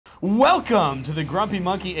Welcome to the Grumpy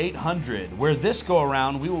Monkey 800, where this go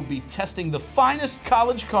around we will be testing the finest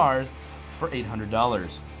college cars for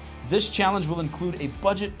 $800. This challenge will include a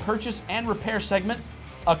budget purchase and repair segment,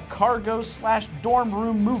 a cargo/dorm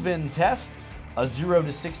room move-in test, a 0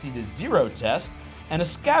 to 60 to 0 test, and a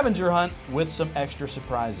scavenger hunt with some extra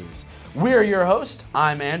surprises. We're your host.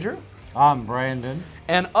 I'm Andrew. I'm Brandon.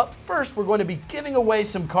 And up first, we're going to be giving away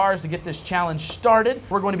some cars to get this challenge started.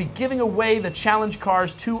 We're going to be giving away the challenge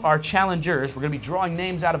cars to our challengers. We're going to be drawing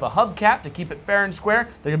names out of a hubcap to keep it fair and square.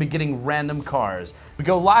 They're going to be getting random cars. We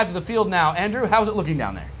go live to the field now. Andrew, how's it looking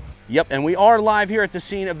down there? Yep, and we are live here at the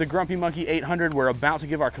scene of the Grumpy Monkey 800. We're about to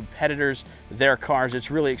give our competitors their cars. It's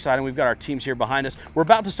really exciting. We've got our teams here behind us. We're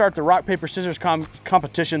about to start the rock, paper, scissors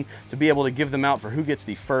competition to be able to give them out for who gets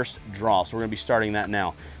the first draw. So we're gonna be starting that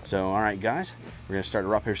now. So, all right, guys, we're gonna start the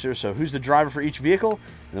rock, paper, scissors. So who's the driver for each vehicle?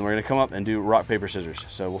 And then we're gonna come up and do rock, paper, scissors.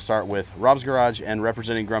 So we'll start with Rob's Garage and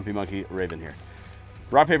representing Grumpy Monkey, Raven here.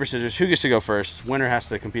 Rock, paper, scissors. Who gets to go first? Winner has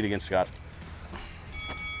to compete against Scott.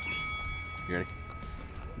 You ready?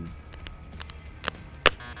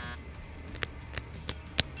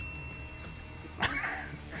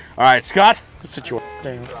 All right, Scott. Sit your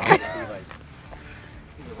down. He's a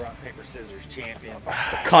rock, paper, scissors champion.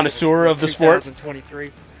 Connoisseur of the sport.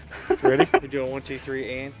 2023. Ready? We're doing 1, 2,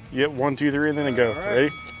 3, and. Yep, 1, 2, 3, and then go. Right.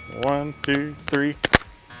 Ready? 1, 2, 3.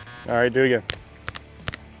 All right, do it again.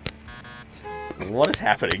 What is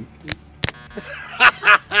happening?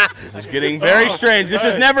 This is getting very strange. This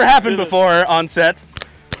has never happened before on set.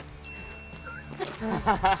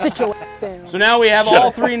 Sit your down. So now we have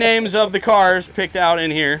all three names of the cars picked out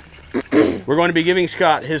in here. We're going to be giving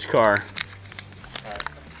Scott his car.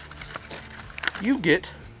 You get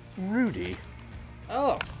Rudy.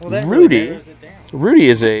 Oh, well, that Rudy. really narrows it down. Rudy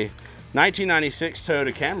is a 1996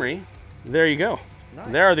 Toyota Camry. There you go. Nice.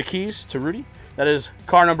 There are the keys to Rudy. That is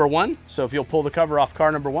car number 1. So if you'll pull the cover off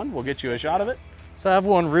car number 1, we'll get you a shot of it. So I have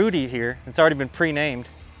one Rudy here. It's already been pre-named.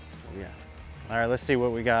 Oh, yeah. All right, let's see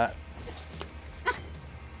what we got.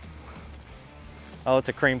 Oh, it's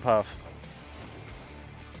a cream puff.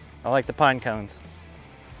 I like the pine cones.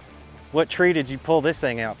 What tree did you pull this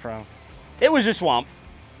thing out from? It was a swamp.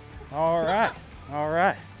 All right, all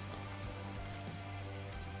right.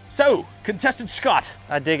 So, contestant Scott,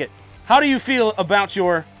 I dig it. how do you feel about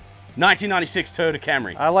your 1996 Toyota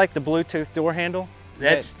Camry? I like the Bluetooth door handle.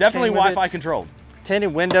 It's It definitely came with Wi-Fi it. controlled.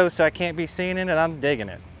 Tinted windows so I can't be seen in it. I'm digging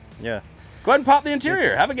it. Yeah. Go ahead and pop the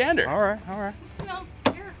interior. Have a gander. All right, all right. It smells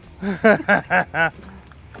terrible.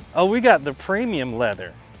 Oh, we got the premium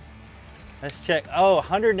leather. Let's check. Oh,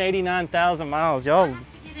 189,000 miles. I'll Y'all. have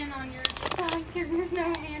to get in on your side because there's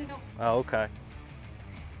no handle. Oh, okay.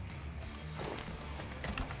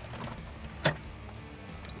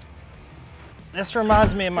 This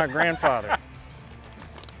reminds me of my grandfather.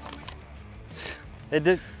 It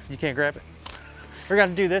did. You can't grab it. We're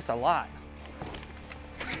gonna do this a lot.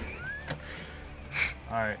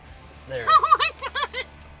 All right. There. Oh my god!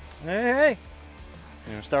 Hey, hey.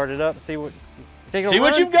 You know, start it up and see what. Think it'll See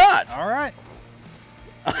what run? you've got. All right.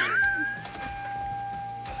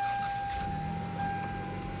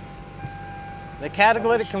 The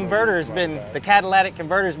catalytic converter has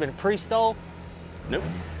been pre-stole. Nope.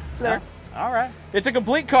 It's there. All right. It's a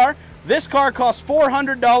complete car. This car costs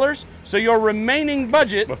 $400, so your remaining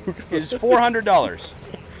budget is $400.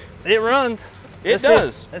 It runs. It Let's see-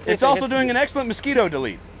 does. let's see if It's it also hits doing the- an excellent mosquito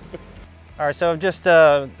delete. All right, so I've just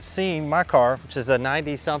seen my car, which is a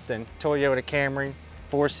 90-something Toyota Camry,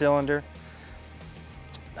 4-cylinder.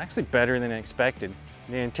 It's actually better than expected.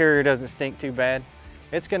 The interior doesn't stink too bad.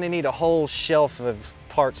 It's gonna need a whole shelf of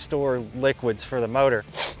parts store liquids for the motor.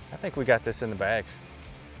 I think we got this in the bag.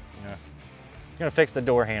 Yeah. Gonna fix the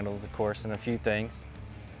door handles, of course, and a few things.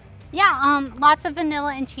 Yeah, lots of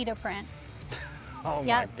vanilla and cheetah print. Oh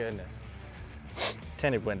Yep. my goodness.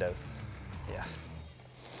 Tinted windows. Yeah.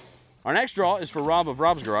 Our next draw is for Rob of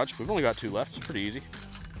Rob's Garage. We've only got 2 left. It's pretty easy.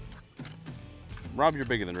 Rob, you're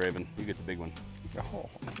bigger than Raven. You get the big one. Oh.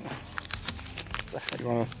 So, you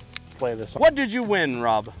want to play this on? What did you win,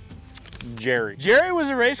 Rob? Jerry. Jerry was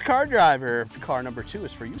a race car driver. Car number 2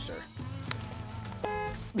 is for you, sir.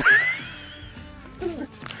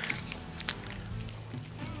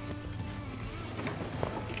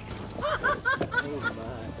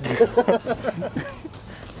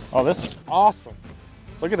 Oh, this is awesome.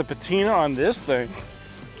 Look at the patina on this thing.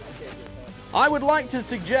 I would like to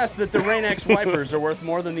suggest that the Rain-X wipers are worth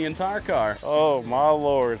more than the entire car. Oh my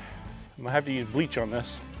Lord. I'm gonna have to use bleach on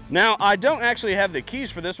this. Now, I don't actually have the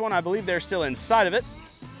keys for this one. I believe they're still inside of it.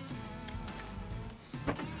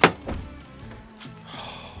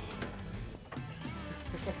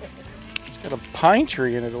 It's got a pine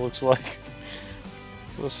tree in it, it looks like.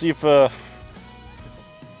 Let's see if, let's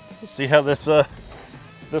see how this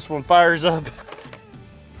one fires up.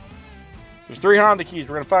 There's 3 Honda keys,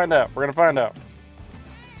 we're gonna find out, we're gonna find out.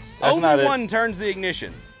 That's not Only it. one turns the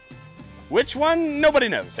ignition. Which one? Nobody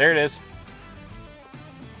knows. There it is.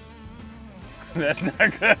 That's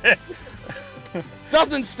not good.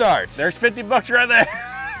 Doesn't start. There's 50 bucks right there.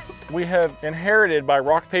 We have inherited by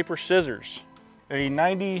rock, paper, scissors a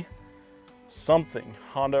 90-something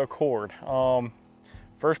Honda Accord.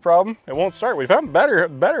 First problem, it won't start. We found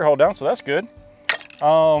better hold down, so that's good.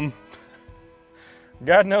 God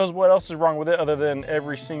knows what else is wrong with it other than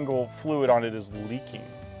every single fluid on it is leaking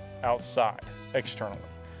outside, externally.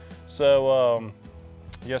 So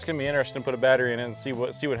yeah, it's gonna be interesting to put a battery in it and see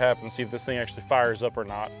what happens, see if this thing actually fires up or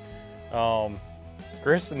not.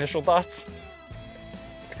 Chris, initial thoughts?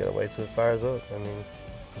 Just gotta wait till it fires up. I mean,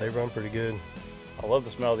 they run pretty good. I love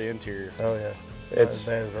the smell of the interior. Oh yeah, It's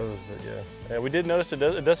not as bad as those, but yeah. Yeah, we did notice it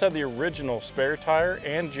does have the original spare tire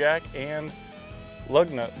and jack and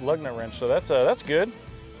lug nut wrench. So that's good.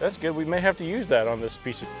 That's good. We may have to use that on this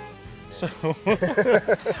piece of. So.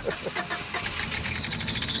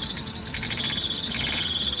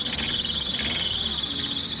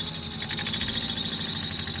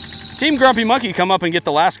 Team Grumpy Monkey, come up and get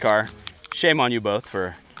the last car. Shame on you both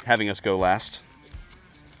for having us go last.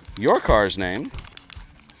 Your car's name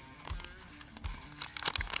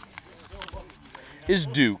is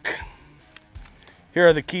Duke. Here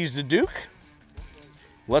are the keys to Duke.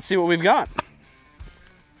 Let's see what we've got.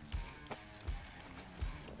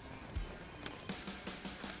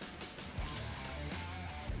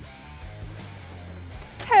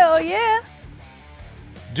 Hell yeah.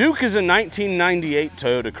 Duke is a 1998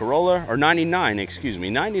 Toyota Corolla, or 99, excuse me,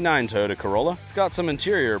 99 Toyota Corolla. It's got some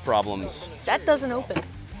interior problems. That doesn't open.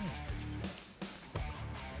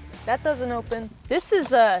 That doesn't open. This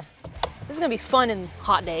is gonna be fun in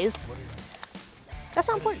hot days. That's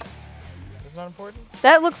not important. That's not important?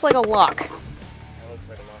 That looks like a lock. That looks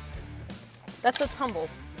like a lock. That's a tumble.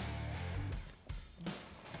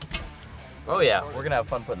 Oh yeah, we're gonna have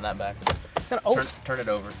fun putting that back. It's gonna open. Turn it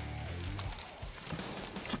over.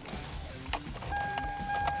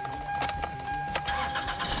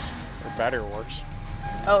 The battery works.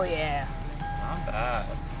 Oh yeah. Not bad.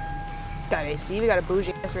 Got AC, we got a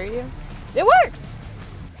bougie ass radio. It works!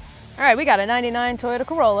 All right, we got a 99 Toyota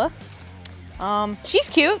Corolla. She's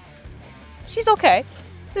cute. She's okay.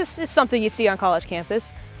 This is something you'd see on college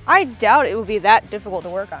campus. I doubt it would be that difficult to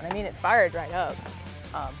work on. I mean, it fired right up,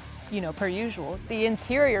 you know, per usual. The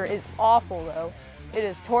interior is awful though. It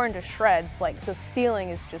is torn to shreds, like the ceiling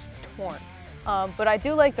is just torn. But I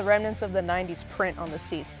do like the remnants of the 90s print on the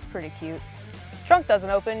seats. It's pretty cute. Trunk doesn't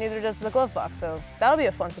open, neither does the glove box, so that'll be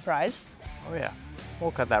a fun surprise. Oh yeah, we'll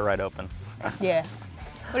cut that right open. Yeah.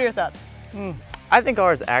 What are your thoughts? I think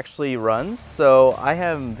ours actually runs, so I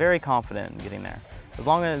am very confident in getting there. As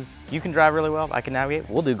long as you can drive really well, I can navigate,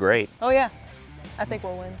 we'll do great. Oh yeah, I think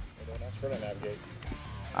we'll win. Don't ask her to navigate.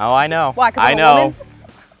 Oh, I know. Why, because I I'm a know. woman?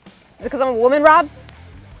 Is it because I'm a woman, Rob?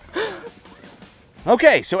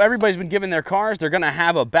 Okay, so everybody's been given their cars. They're gonna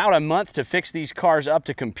have about a month to fix these cars up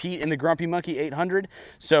to compete in the Grumpy Monkey 800.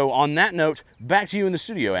 So on that note, back to you in the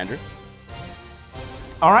studio, Andrew.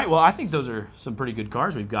 All right, well, I think those are some pretty good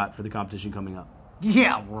cars we've got for the competition coming up.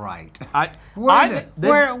 Yeah, right.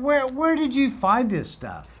 Where Where did you find this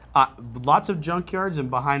stuff? lots of junkyards and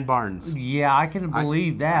behind barns. Yeah, I can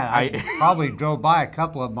believe that. I probably drove by a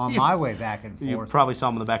couple of them on my way back and forth. You probably saw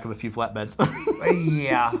them on the back of a few flatbeds.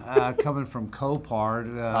 Yeah, coming from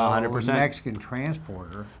Copart, 100%. Mexican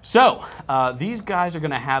transporter. So, these guys are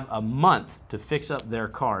going to have a month to fix up their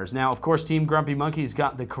cars. Now, of course, Team Grumpy Monkey's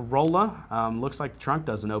got the Corolla. Looks like the trunk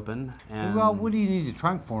doesn't open. And Well, what do you need a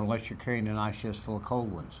trunk for unless you're carrying an ice chest full of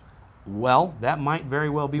cold ones? well, that might very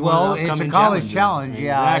well be Well, one of the it's a upcoming college challenges. challenge,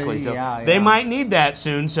 yeah, Exactly. So yeah, they yeah. might need that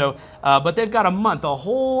soon. So, but they've got a month, a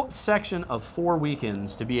whole section of 4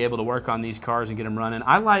 weekends to be able to work on these cars and get them running.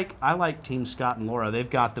 I like Team Scott and Laura. They've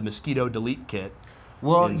got the Mosquito Delete Kit.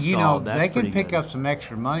 Well, you know, installed. That's they can pretty pick good. up some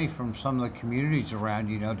extra money from some of the communities around,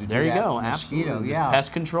 you know, to There do you that go. mosquito. Absolutely. Just Yeah,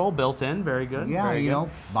 pest control built in. Very good. yeah, Very you good. know,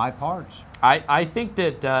 buy parts. I think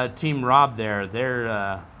that Team Rob there,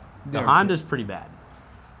 the Honda's pretty bad.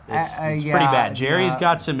 It's pretty yeah, bad. Jerry's yeah.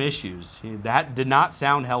 got some issues. That did not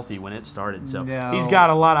sound healthy when it started. So No. he's got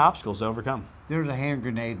a lot of obstacles to overcome. There's a hand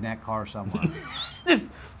grenade in that car somewhere.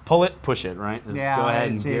 Just pull it, push it, right? Just Yeah, go ahead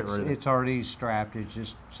and it's, get rid of it. it's already strapped. It's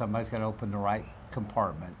just somebody's got to open the right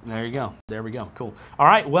compartment. There you go. There we go. Cool. All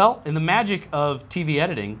right. Well, in the magic of TV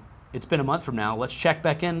editing, it's been a month from now. Let's check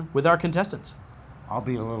back in with our contestants. I'll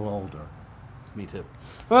be a little older. Me too.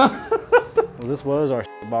 But Well, this was our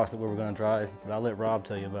box that we were going to try, but I'll let Rob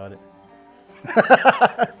tell you about it.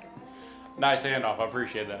 Nice handoff. I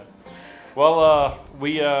appreciate that. Well,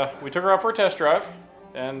 we took her out for a test drive,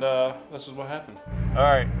 and this is what happened. All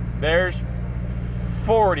right, there's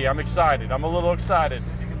 40. I'm excited. I'm a little excited.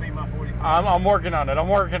 You can be my 40. I'm working on it. I'm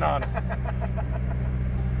working on it.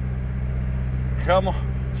 Come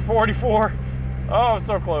on. It's 44. Oh, it's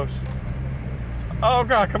so close. Oh,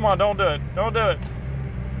 God, come on. Don't do it. Don't do it.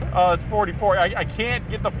 Oh, it's 44. I can't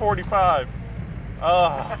get the 45.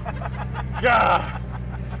 Oh, God.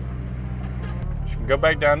 She can go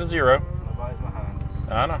back down to 0. Nobody's behind us.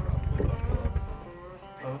 I know.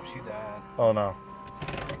 Oh, she died. Oh, no.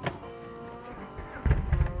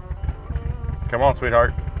 Come on,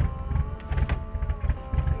 sweetheart.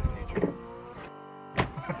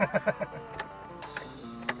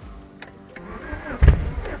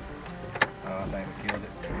 I think we killed it.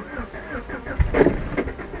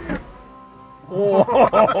 Whoa.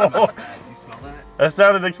 You smell that? That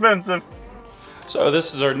sounded expensive. So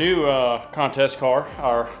this is our new contest car,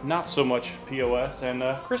 our not so much POS, and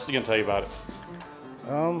Chris is gonna tell you about it.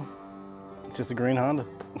 It's just a green Honda.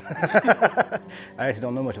 I actually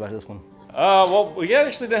don't know much about this one. Well, we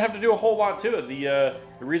actually didn't have to do a whole lot to it.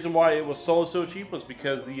 The reason why it was sold so cheap was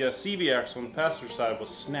because the CV axle on the passenger side was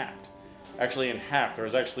snapped, actually in half. There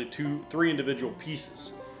was actually 3 individual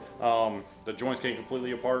pieces. The joints came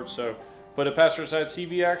completely apart, so put a passenger side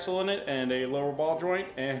CV axle in it and a lower ball joint,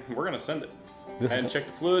 and we're gonna send it. And check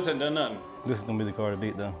the fluids, and done nothing. This is gonna be the car to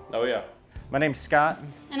beat, though. Oh yeah. My name's Scott.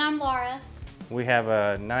 And I'm Laura. We have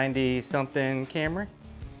a 90-something Camry.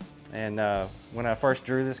 And when I first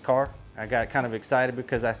drew this car, I got kind of excited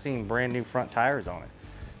because I seen brand new front tires on it,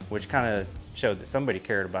 which kind of showed that somebody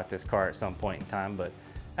cared about this car at some point in time. But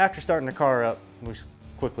after starting the car up, we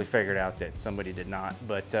quickly figured out that somebody did not.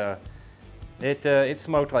 But it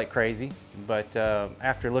smoked like crazy. But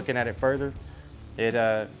after looking at it further,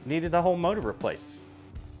 it needed the whole motor replaced.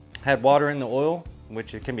 Had water in the oil,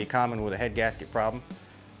 which can be common with a head gasket problem.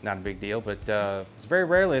 Not a big deal, but it's very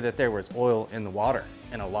rarely that there was oil in the water,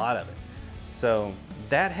 and a lot of it. So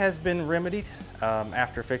that has been remedied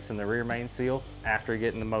after fixing the rear main seal, after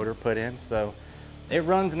getting the motor put in. So it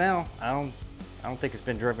runs now. I don't think it's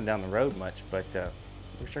been driven down the road much, but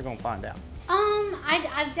we're sure gonna find out.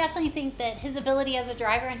 I definitely think that his ability as a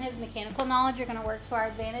driver and his mechanical knowledge are going to work to our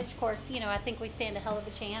advantage. Of course, you know, I think we stand a hell of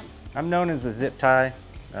a chance. I'm known as a zip tie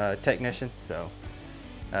technician, so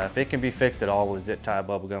if it can be fixed at all with zip tie,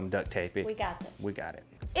 bubblegum, duct tape, We got this. We got it.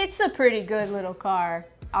 It's a pretty good little car,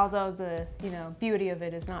 although the beauty of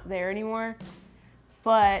it is not there anymore.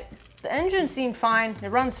 But the engine seemed fine. It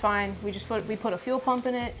runs fine. We put a fuel pump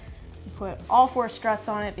in it. We put all 4 struts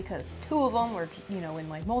on it because 2 of them were in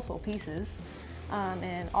like multiple pieces,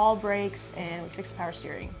 and all brakes, and we fixed power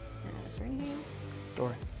steering. Is there anything else?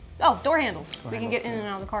 Door. Oh, door handles. We can get in and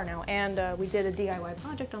out of the car now. And we did a DIY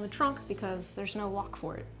project on the trunk because there's no lock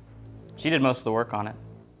for it. She did most of the work on it,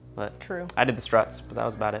 but True. I did the struts, but that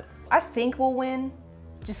was about it. I think we'll win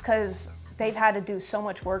just because they've had to do so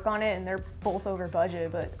much work on it and they're both over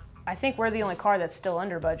budget, but I think we're the only car that's still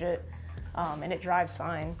under budget, and it drives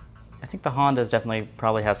fine. I think the Honda definitely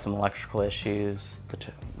probably has some electrical issues. The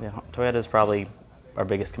Toyota is probably our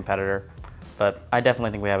biggest competitor, but I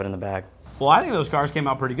definitely think we have it in the bag. Well, I think those cars came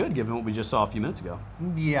out pretty good given what we just saw a few minutes ago.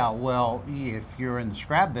 Yeah, well, if you're in the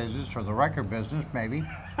scrap business or the record business, maybe.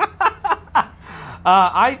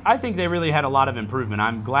 I think they really had a lot of improvement.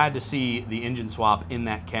 I'm glad to see the engine swap in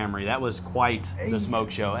that Camry. That was quite the smoke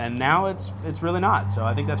show, and now it's really not. So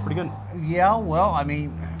I think that's pretty good. Yeah, well, I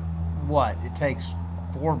mean, what? It takes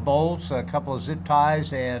 4 bolts, a couple of zip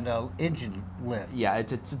ties, and an engine lift. Yeah,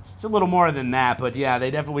 it's a little more than that, but yeah,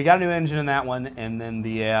 we got a new engine in that one, and then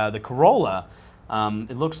the Corolla.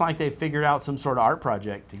 It looks like they figured out some sort of art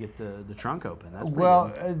project to get the trunk open. That's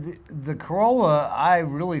pretty good. The Corolla, I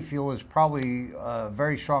really feel, is probably a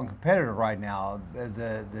very strong competitor right now.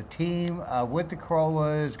 The team with the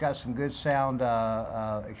Corolla has got some good sound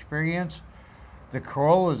experience. The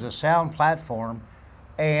Corolla is a sound platform,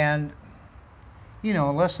 and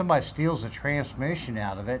unless somebody steals the transmission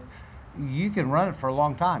out of it, you can run it for a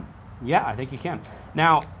long time. Yeah, I think you can.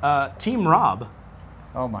 Now, Team Rob.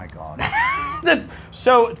 Oh my God.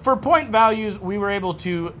 So for point values, we were able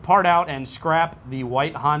to part out and scrap the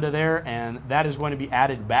white Honda there, and that is going to be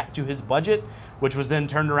added back to his budget, which was then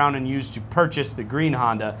turned around and used to purchase the green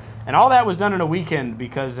Honda. And all that was done in a weekend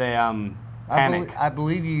because a panic. I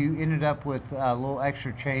believe you ended up with a little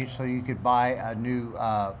extra change so you could buy a new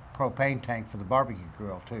propane tank for the barbecue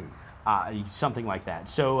grill too. something like that.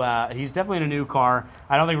 So he's definitely in a new car.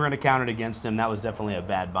 I don't think we're going to count it against him. That was definitely a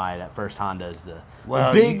bad buy. That first Honda is the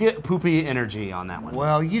big poopy energy on that one.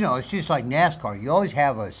 Well, you know, it's just like NASCAR. You always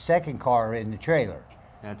have a second car in the trailer.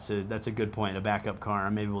 That's a good point, a backup car.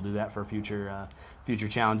 Maybe we'll do that for future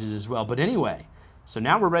challenges as well. But anyway, so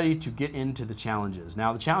now we're ready to get into the challenges.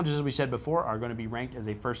 Now the challenges, as we said before, are going to be ranked as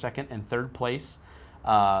a first, second, and third place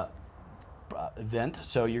event.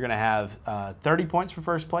 So you're going to have 30 points for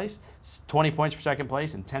first place, 20 points for second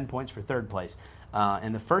place, and 10 points for third place.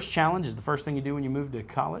 And the first challenge is the first thing you do when you move to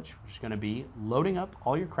college, which is going to be loading up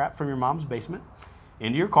all your crap from your mom's basement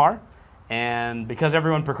into your car. And because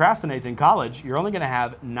everyone procrastinates in college, you're only going to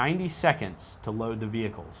have 90 seconds to load the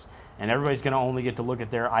vehicles. And everybody's going to only get to look at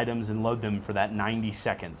their items and load them for that 90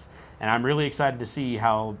 seconds. And I'm really excited to see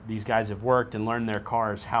how these guys have worked and learned their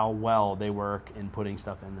cars, how well they work in putting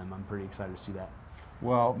stuff in them. I'm pretty excited to see that.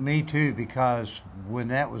 Well, me too, because when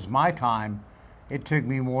that was my time, it took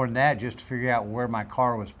me more than that just to figure out where my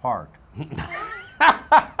car was parked.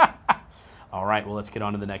 All right, well, let's get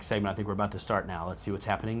on to the next segment. I think we're about to start now. Let's see what's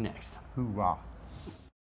happening next. Hoorah.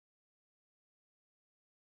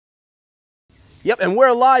 Yep, and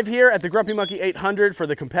we're live here at the Grumpy Monkey 800 for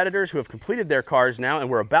the competitors who have completed their cars now, and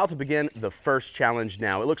we're about to begin the first challenge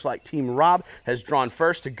now. It looks like Team Rob has drawn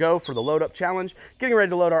first to go for the load up challenge, getting ready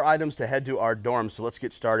to load our items to head to our dorms, so let's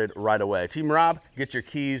get started right away. Team Rob, get your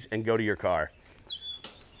keys and go to your car.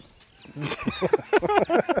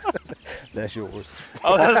 That's yours.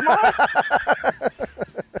 Oh, that's mine?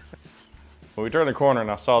 When we turned the corner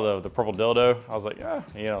and I saw the purple dildo, I was like, yeah,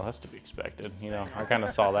 you know, that's to be expected. You know, I kind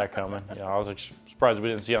of saw that coming. You know, I was surprised we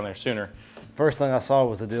didn't see it on there sooner. First thing I saw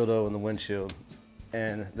was the dildo in the windshield,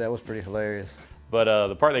 and that was pretty hilarious. But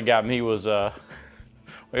the part that got me was when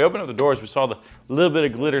we opened up the doors, we saw the little bit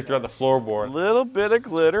of glitter throughout the floorboard. Little bit of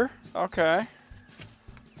glitter, okay.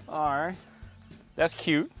 All right, that's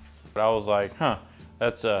cute. But I was like, huh,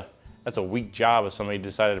 that's a weak job if somebody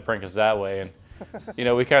decided to prank us that way. And you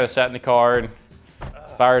know, we kind of sat in the car and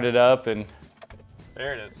fired it up, and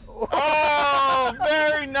there it is. Oh,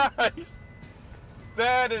 very nice.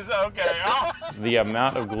 That is okay. Oh. The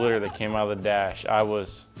amount of glitter that came out of the dash, I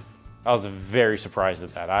was very surprised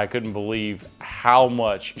at that. I couldn't believe how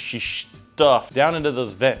much she stuffed down into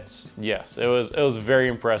those vents. Yes, it was very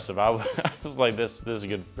impressive. I was like, this is a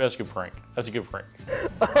good, that's a good prank. That's a good prank.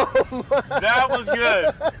 Oh, that was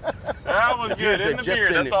good. That was good. In the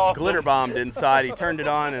beard, that's awesome. Glitter bombed inside. He turned it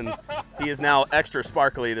on, and he is now extra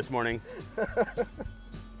sparkly this morning.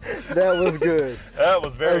 That was good. That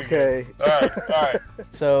was very good. All right, all right.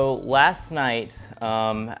 So last night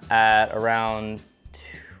at around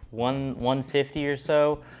 1:50 or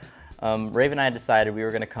so, Raven and I decided we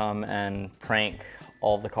were going to come and prank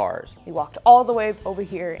all the cars. We walked all the way over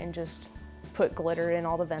here and just put glitter in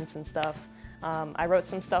all the vents and stuff. I wrote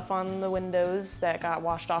some stuff on the windows that got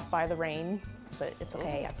washed off by the rain, but it's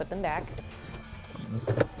okay, I put them back.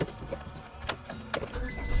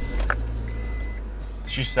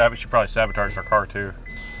 She probably sabotaged her car too.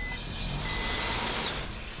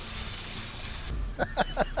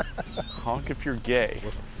 Honk if you're gay.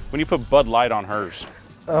 When you put Bud Light on hers.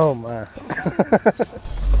 Oh my.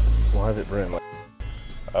 Why is it red?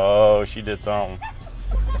 Oh, she did something.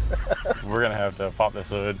 We're gonna have to pop this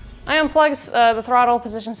hood. I unplugged the throttle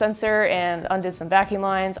position sensor and undid some vacuum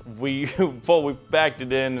lines. We backed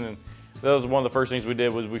it in, and that was one of the first things we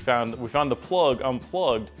did. Was we found the plug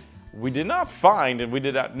unplugged. We did not find, and we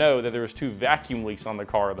did not know that there was 2 vacuum leaks on the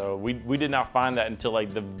car though. We did not find that until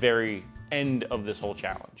like the very end of this whole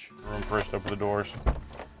challenge. Room first, open the doors,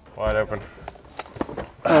 wide open.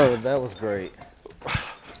 Oh, that was great.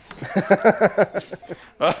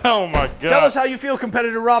 Oh my God. Tell us how you feel,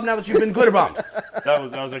 competitor Rob, now that you've been glitter bombed. That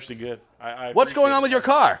was actually good. What's going on with your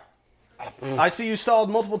car? I see you stalled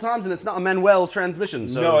multiple times and it's not a Manuel transmission.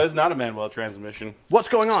 So no, it's not a Manuel transmission. What's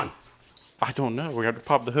going on? I don't know. We have to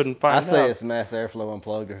pop the hood and find out. I say it's mass airflow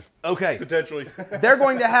unplugger. Okay. Potentially. They're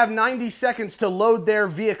going to have 90 seconds to load their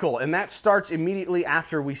vehicle, and that starts immediately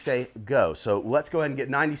after we say go. So let's go ahead and get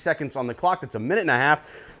 90 seconds on the clock. That's a minute and a half.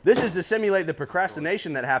 This is to simulate the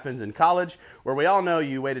procrastination that happens in college, where we all know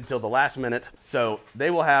you waited till the last minute. So they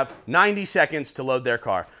will have 90 seconds to load their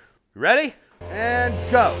car. Ready? And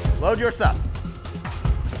go. Load your stuff.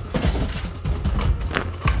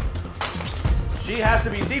 She has to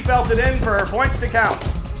be seatbelted in for her points to count.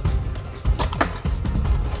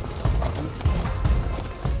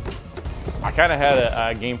 I kind of had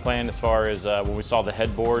a game plan as far as when we saw the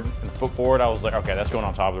headboard and the footboard. I was like, okay, that's going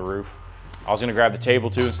on top of the roof. I was going to grab the table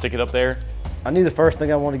too and stick it up there. I knew the first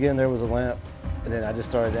thing I wanted to get in there was a lamp, and then I just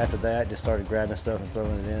started, after that, just started grabbing stuff and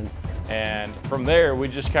throwing it in. And from there, we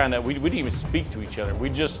just kind of, we didn't even speak to each other. We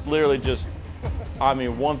just literally just, I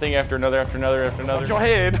mean, one thing after another, after another, after another. Watch your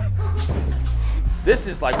head. This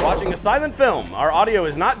is like watching a silent film. Our audio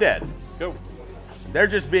is not dead. Go. They're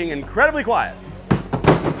just being incredibly quiet.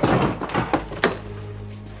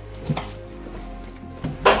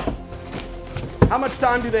 How much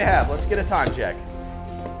time do they have? Let's get a time check.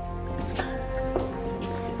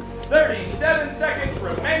 37 seconds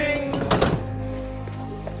remaining.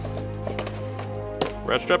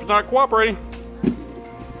 Red strap's not cooperating.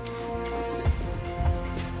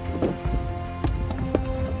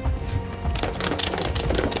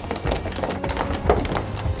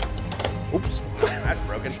 Oops. That's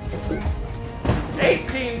broken.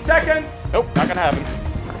 18 seconds. Nope, not gonna happen.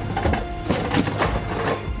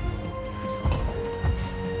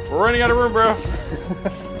 We're running out of room, bro.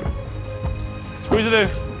 Squeeze it in.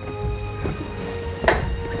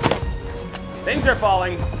 Things are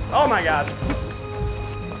falling. Oh my God.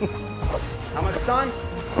 How much time?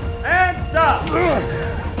 And stop.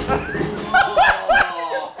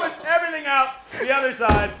 Put everything out the other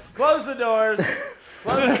side. Close the doors.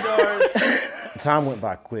 Close the doors. Time went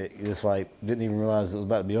by quick. It's like, didn't even realize it was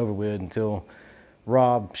about to be over with until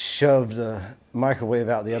Rob shoved the microwave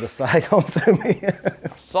out the other side onto me.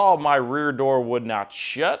 I saw my rear door would not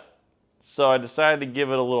shut, so I decided to give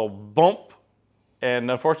it a little bump,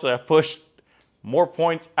 and unfortunately I pushed more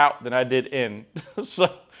points out than I did in.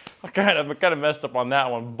 So I kind of messed up on that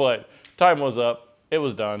one, but time was up. It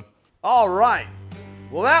was done. All right.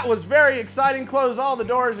 Well, that was very exciting. Close all the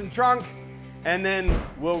doors and trunk, and then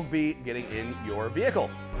we'll be getting in your vehicle.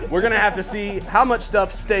 We're gonna have to see how much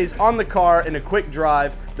stuff stays on the car in a quick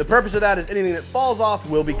drive. The purpose of that is anything that falls off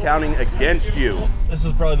will be counting against you. This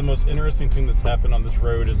is probably the most interesting thing that's happened on this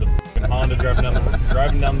road is a f***ing Honda driving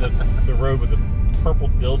down the road with a purple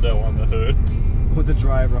dildo on the hood. With the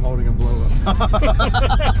driver holding a blow up.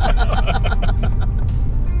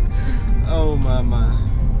 Oh my.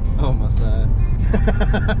 Oh my side.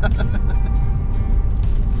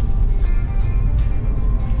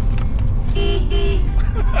 I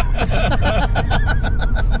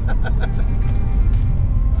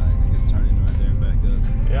guess turning right there and back up.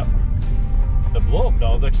 Yep. The blow up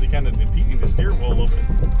doll is actually kind of impeding the steering wheel a little bit.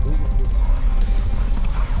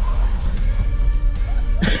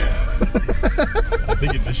 I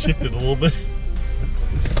think it just shifted a little bit.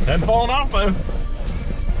 Hadn't fallen off though.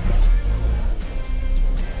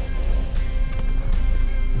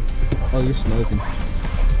 Oh, you're smoking.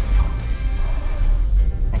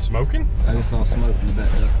 I'm smoking? I just saw smoke in the back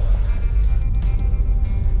there.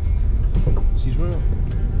 She's real.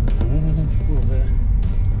 What was that?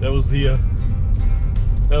 That was the,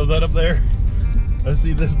 that was that up there. I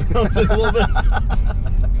see this bouncing a little bit.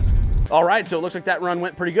 All right, so it looks like that run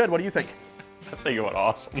went pretty good. What do you think? I think it went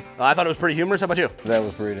awesome. I thought it was pretty humorous. How about you? That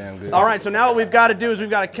was pretty damn good. All right, so now what we've got to do is we've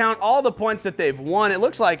got to count all the points that they've won. It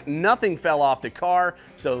looks like nothing fell off the car,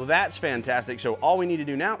 so that's fantastic. So all we need to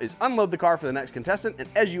do now is unload the car for the next contestant, and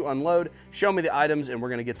as you unload, show me the items, and we're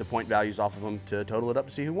going to get the point values off of them to total it up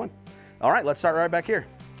to see who won. All right, let's start right back here.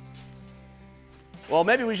 Well,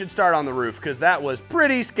 maybe we should start on the roof, because that was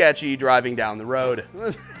pretty sketchy driving down the road.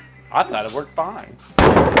 I thought it worked fine.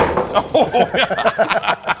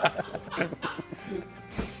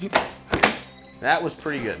 That was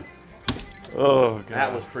pretty good. Oh, God.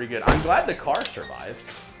 That was pretty good. I'm glad the car survived,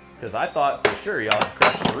 because I thought for sure y'all had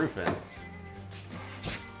crushed the roof in.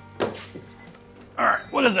 All right,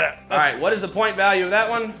 what is that? All right, what is the point value of that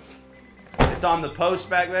one? It's on the post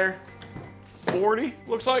back there. 40,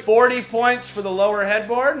 looks like. 40 points for the lower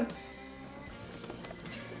headboard.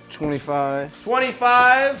 25.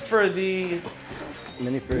 25 for the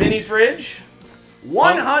Mini fridge. mini fridge.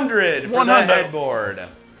 100 for the headboard.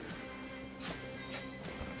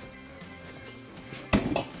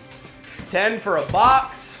 10 for a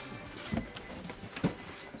box.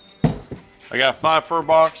 I got 5 for a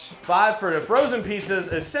box. 5 for the frozen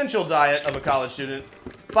pizzas, essential diet of a college student.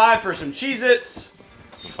 5 for some Cheez-Its.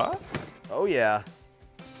 5? Oh yeah.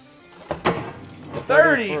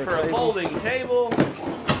 30 for a folding table.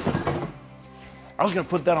 I was gonna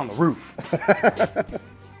put that on the roof.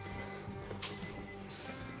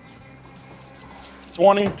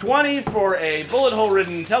 20 for a bullet hole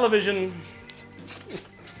ridden television.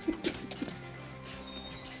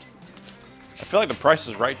 I feel like the Price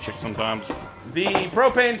is Right chick sometimes. The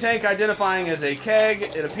propane tank identifying as a keg.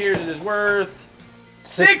 It appears it is worth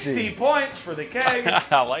 60 points for the keg.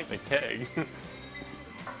 I like the keg.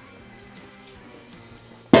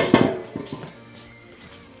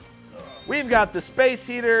 We've got the space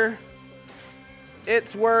heater.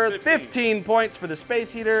 It's worth 15 points for the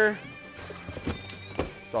space heater.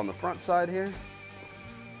 It's on the front side here.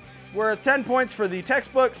 Worth 10 points for the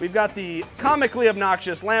textbooks. We've got the comically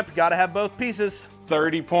obnoxious lamp. Got to have both pieces.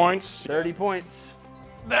 30 points. 30 points.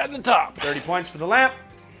 That in the top. 30 points for the lamp.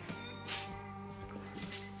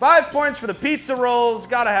 5 points for the pizza rolls.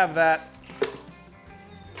 Got to have that.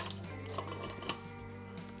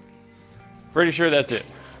 Pretty sure that's it.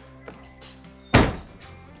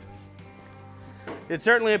 It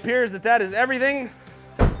certainly appears that that is everything.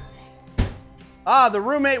 Ah, the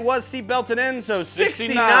roommate was seat belted in, so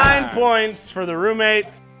 69 points for the roommate.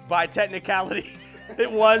 By technicality,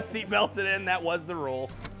 it was seat belted in. That was the rule.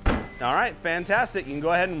 All right, fantastic. You can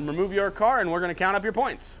go ahead and remove your car, and we're going to count up your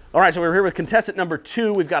points. All right, so we're here with contestant number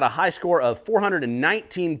 2. We've got a high score of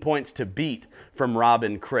 419 points to beat from Rob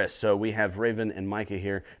and Chris. So we have Raven and Micah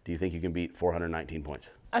here. Do you think you can beat 419 points?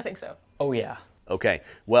 I think so. Oh yeah. Okay,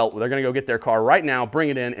 well, they're gonna go get their car right now, bring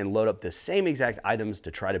it in, and load up the same exact items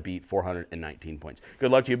to try to beat 419 points.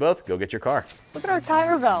 Good luck to you both. Go get your car. Look at our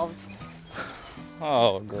tire valves.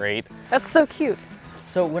 Oh, great. That's so cute.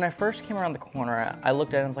 So when I first came around the corner, I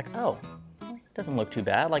looked at it and was like, oh, it doesn't look too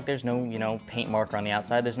bad. Like there's no, you know, paint marker on the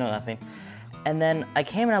outside. There's no nothing. And then I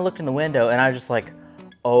came and I looked in the window and I was just like,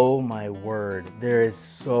 oh my word, there is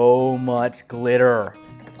so much glitter.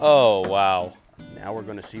 Oh, wow. Now we're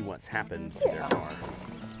gonna see what's happened to their car.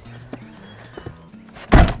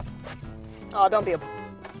 Oh, don't be a...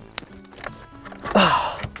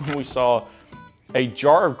 We saw a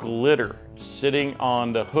jar of glitter sitting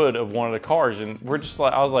on the hood of one of the cars, and we're just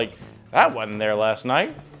like, I was like, that wasn't there last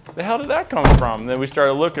night. The hell did that come from? And then we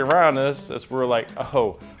started looking around, and we were like,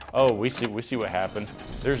 oh, we see what happened.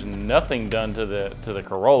 There's nothing done to the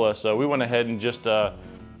Corolla, so we went ahead and just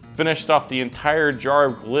finished off the entire jar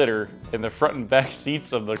of glitter in the front and back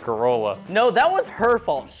seats of the Corolla. No, that was her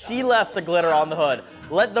fault. She left the glitter on the hood.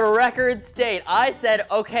 Let the record state, I said,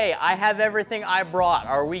 okay, I have everything I brought.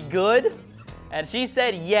 Are we good? And she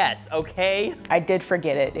said yes, okay? I did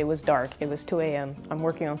forget it. It was dark. It was 2 a.m. I'm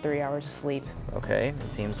working on 3 hours of sleep. Okay,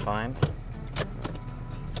 it seems fine.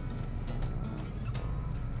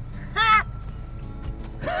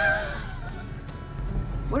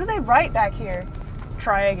 What do they write back here?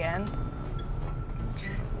 Try again.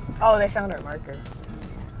 Oh, they found our marker.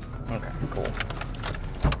 Okay, cool.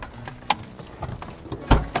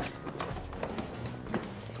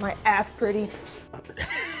 Is my ass pretty?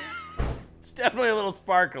 It's definitely a little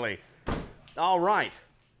sparkly. All right.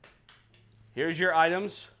 Here's your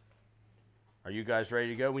items. Are you guys ready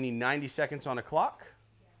to go? We need 90 seconds on a clock.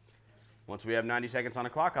 Once we have 90 seconds on a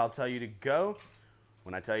clock, I'll tell you to go.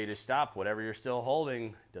 When I tell you to stop, whatever you're still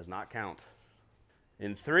holding does not count.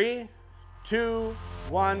 In 3, 2,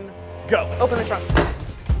 1, go. Open the trunk.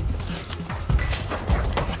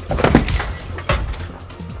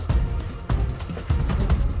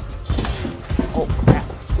 Oh, crap.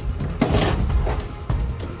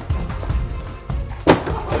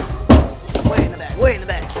 Way in the back, way in the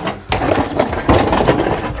back.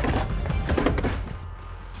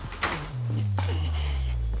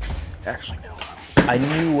 Actually, no. I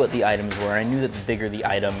knew what the items were. I knew that the bigger the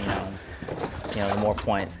item, you know, the more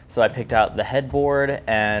points. So I picked out the headboard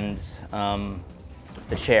and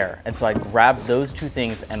the chair. And so I grabbed those two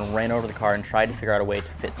things and ran over to the car and tried to figure out a way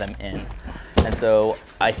to fit them in. And so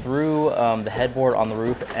I threw the headboard on the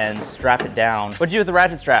roof and strapped it down. What'd you do with the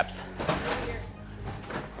ratchet straps?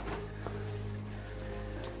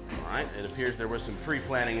 All right, it appears there was some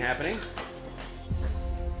pre-planning happening.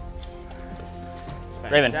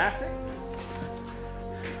 Raven. Fantastic.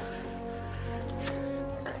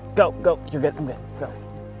 Go, go, you're good, I'm good, go.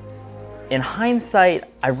 In hindsight,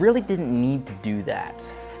 I really didn't need to do that.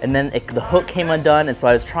 And then the hook came undone, and so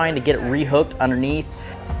I was trying to get it rehooked underneath.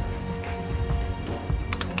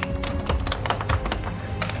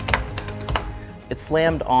 It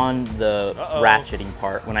slammed on the ratcheting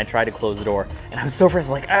part when I tried to close the door. And I was so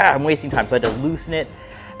frustrated, like, I'm wasting time. So I had to loosen it.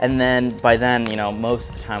 And then by then, you know, most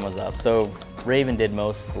of the time was up. So Raven did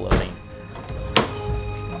most of the loading.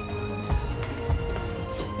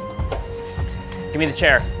 Give me the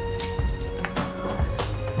chair. 3,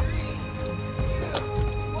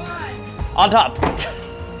 2, 1. On top.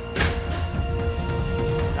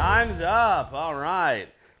 Time's up. All right.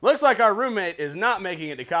 Looks like our roommate is not making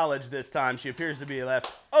it to college this time. She appears to be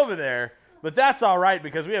left over there. But that's all right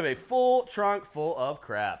because we have a full trunk full of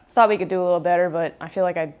crap. Thought we could do a little better, but I feel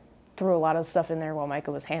like I threw a lot of stuff in there while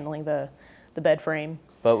Micah was handling the bed frame.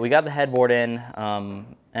 But we got the headboard in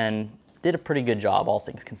and did a pretty good job, all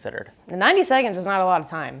things considered. The 90 seconds is not a lot of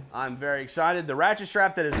time. I'm very excited. The ratchet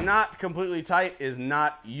strap that is not completely tight is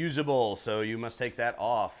not usable, so you must take that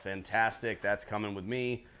off. Fantastic. That's coming with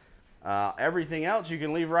me. Everything else you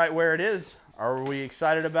can leave right where it is. Are we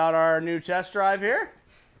excited about our new test drive here?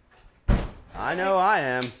 I know I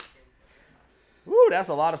am. Woo, that's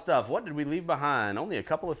a lot of stuff. What did we leave behind? Only a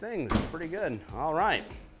couple of things. It's pretty good. All right.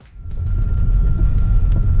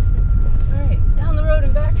 All right, down the road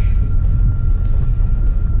and back.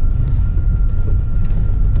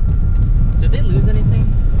 Did they lose anything?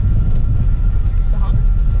 The Honda?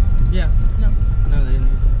 Yeah. No. No, they didn't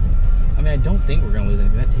lose anything. I mean, I don't think we're gonna lose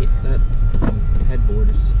anything. That headboard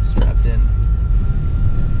is strapped in.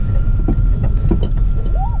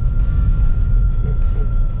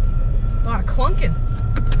 A lot of clunking.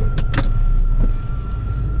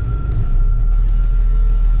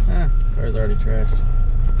 Car's already trashed.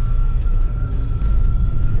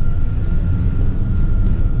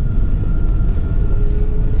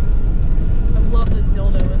 I love the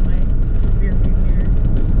dildo in my rear view mirror.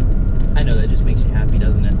 I know, that just makes you happy,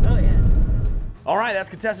 doesn't it? Oh yeah. All right, that's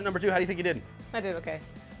contestant number 2. How do you think you did? I did okay.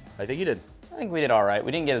 I think you did. I think we did all right.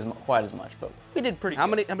 We didn't get quite as much, but we did pretty How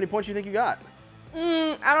good. many points do you think you got?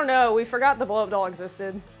 I don't know. We forgot the blow-up doll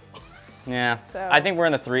existed. Yeah. So- I think we're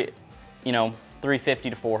in the 350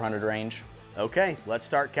 to 400 range. Okay, let's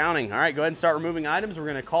start counting. All right, go ahead and start removing items. We're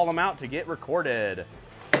gonna call them out to get recorded.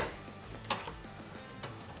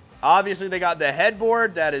 Obviously, they got the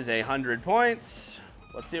headboard. That is 100 points.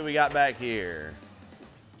 Let's see what we got back here.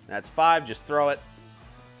 That's 5, just throw it.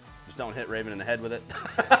 Just don't hit Raven in the head with it.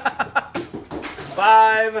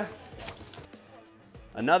 5.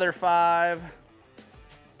 Another 5.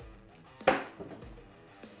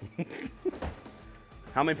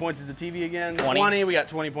 How many points is the TV again? 20. We got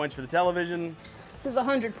 20 points for the television. This is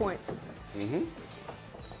 100 points. Mm-hmm.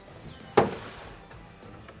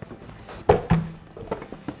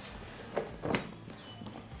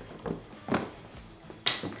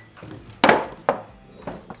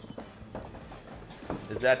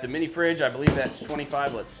 Is that the mini fridge? I believe that's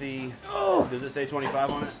 25. Let's see. Oh, does it say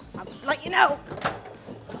 25 on it? I'll let you know.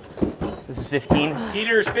 This is 15.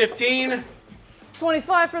 Heater's 15.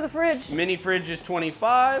 25 for the fridge. Mini fridge is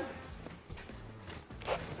 25.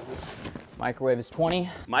 Microwave is 20.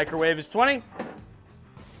 Microwave is 20.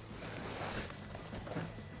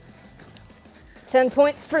 10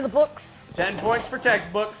 points for the books. 10 points for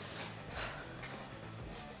textbooks.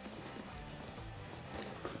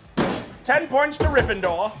 10 points to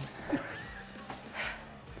Rippendor.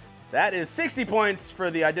 That is 60 points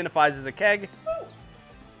for the identifies as a keg.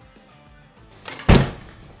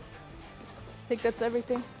 I think that's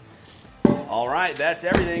everything. All right, that's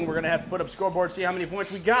everything. We're gonna have to put up scoreboard, see how many points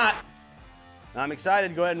we got. I'm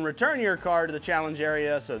excited. Go ahead and return your car to the challenge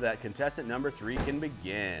area so that contestant number 3 can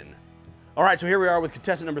begin. All right, so here we are with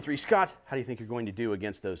contestant number 3. Scott, how do you think you're going to do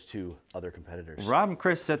against those 2 other competitors? Rob and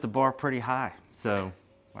Chris set the bar pretty high, so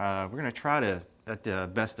we're gonna try to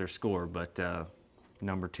best their score, but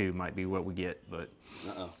number 2 might be what we get, but.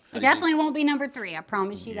 It definitely won't be number 3, I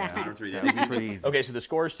promise you that. Number 3, That would be pretty easy. Okay, so the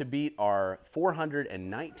scores to beat are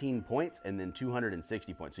 419 points and then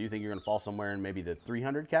 260 points. So you think you're gonna fall somewhere in maybe the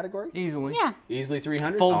 300 category? Easily. Yeah. Easily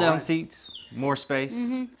 300? Fold All down right. seats, more space.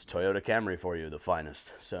 It's Toyota Camry for you, the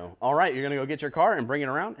finest. So, all right, you're gonna go get your car and bring it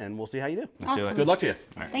around and we'll see how you do. Let's do it. Good luck to you.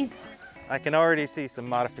 Thanks. I can already see some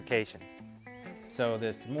modifications. So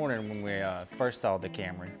this morning when we first saw the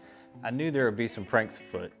Camry, I knew there would be some pranks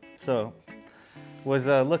afoot. So was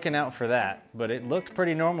looking out for that, but it looked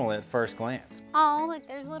pretty normal at first glance. Oh, look,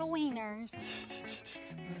 there's little wieners.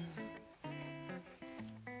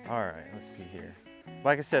 All right, let's see here.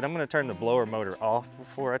 Like I said, I'm gonna turn the blower motor off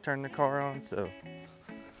before I turn the car on, so.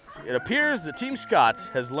 It appears that Team Scott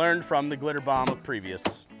has learned from the glitter bomb of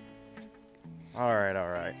previous. All right, all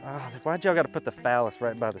right. Oh, why'd y'all gotta put the phallus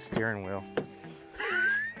right by the steering wheel?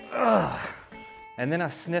 Ugh. And then I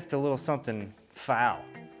sniffed a little something foul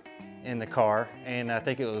in the car, and I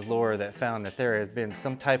think it was Laura that found that there has been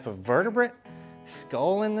some type of vertebrate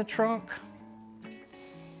skull in the trunk.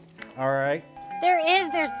 All right.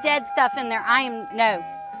 There's dead stuff in there. No.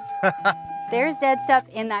 There's dead stuff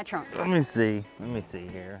in that trunk. Let me see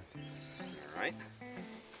here. All right.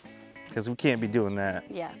 Because we can't be doing that.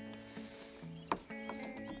 Yeah.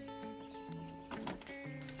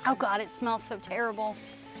 Oh God, it smells so terrible.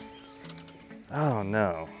 Oh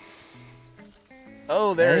no.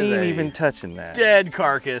 Oh, I there's ain't a even touching that. dead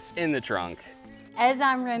carcass in the trunk. As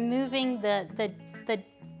I'm removing the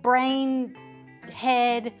brain,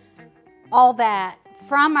 head, all that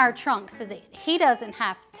from our trunk so that he doesn't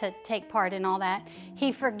have to take part in all that,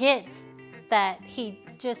 he forgets that he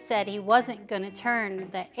just said he wasn't going to turn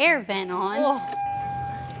the air vent on. Oh.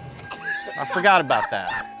 I forgot about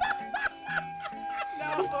that.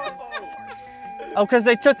 Oh, because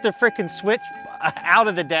they took the freaking switch out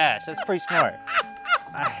of the dash. That's pretty smart.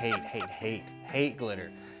 I hate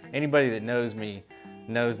glitter. Anybody that knows me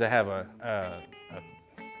knows they have an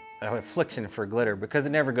affliction for glitter because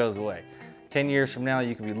it never goes away. 10 years from now,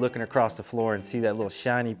 you could be looking across the floor and see that little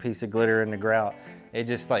shiny piece of glitter in the grout.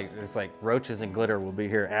 It's like roaches and glitter will be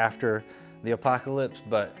here after the apocalypse,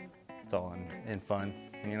 but it's all in fun.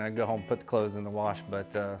 You know, I go home, put the clothes in the wash,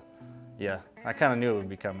 but yeah, I kind of knew it would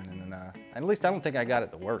be coming, and at least I don't think I got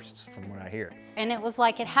it the worst from what I hear. And it was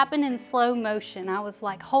like it happened in slow motion. I was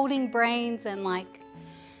like holding brains and like,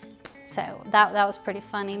 so that was pretty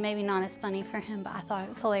funny. Maybe not as funny for him, but I thought it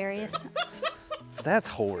was hilarious. That's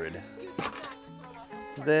horrid.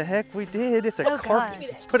 The heck we did? It's a carcass.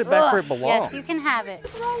 God. Put it back where it belongs. Yes, you can have it.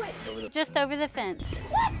 Just over the fence.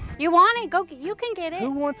 You want it? Go. You can get it.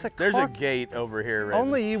 Who wants a carcass? There's a gate over here, Raven.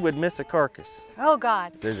 Only you would miss a carcass. Oh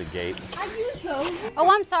God. There's a gate. I use those.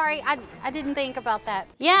 Oh, I'm sorry. I didn't think about that.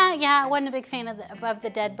 Yeah, I wasn't a big fan of the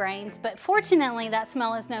dead brains, but fortunately that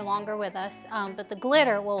smell is no longer with us. But the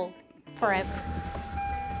glitter will forever.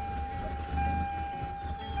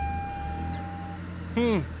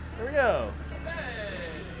 Here we go.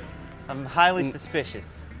 I'm highly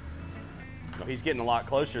suspicious. Oh, he's getting a lot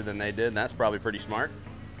closer than they did. That's probably pretty smart.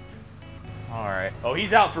 All right. Oh,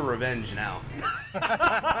 he's out for revenge now.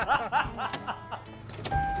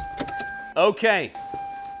 Okay.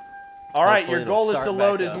 All right, your goal is to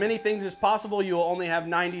load as many things as possible. You will only have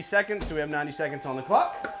 90 seconds. Do we have 90 seconds on the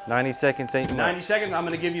clock? 90 seconds ain't much. 90 seconds. I'm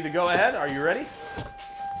going to give you the go-ahead. Are you ready?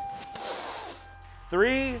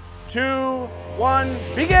 3, 2, 1,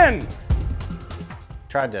 begin.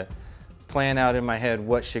 Tried to plan out in my head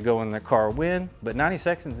what should go in the car when, but 90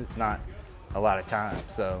 seconds, it's not a lot of time.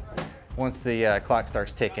 So once the clock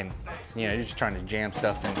starts ticking, you know, you're just trying to jam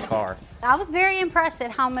stuff in the car. I was very impressed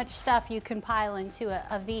at how much stuff you can pile into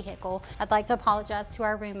a vehicle. I'd like to apologize to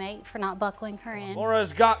our roommate for not buckling her in.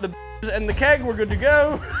 Laura's got the and the keg. We're good to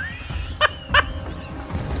go.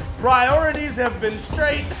 Priorities have been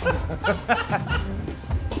straight.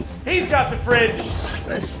 He's got the fridge.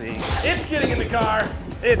 Let's see. It's getting in the car.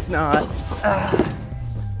 It's not.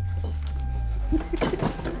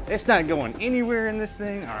 It's not going anywhere in this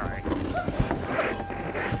thing. All right.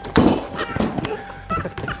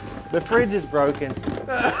 The fridge is broken.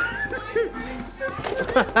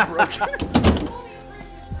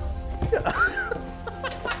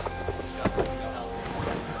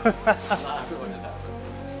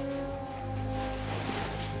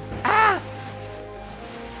 Ah!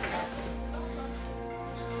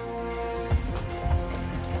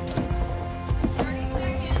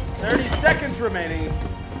 30 seconds remaining.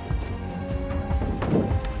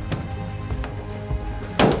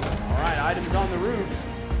 All right, items on the roof.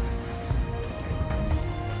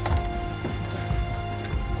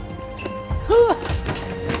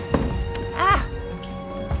 Ah!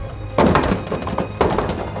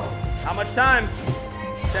 How much time?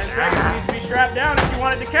 10 seconds. Needs to be strapped down if you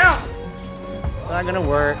want it to count. It's not gonna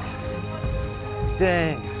work.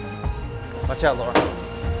 Dang. Watch out, Laura.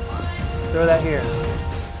 Throw that here.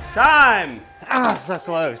 Time. Ah, so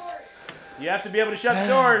close. You have to be able to shut the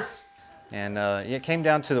doors. And it came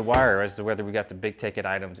down to the wire as to whether we got the big ticket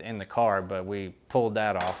items in the car, but we pulled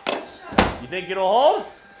that off. You think it'll hold?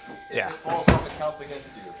 Yeah. If it falls off, it counts against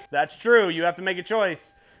you. That's true. You have to make a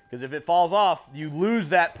choice. Because if it falls off, you lose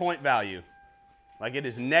that point value. Like it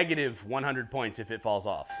is negative 100 points if it falls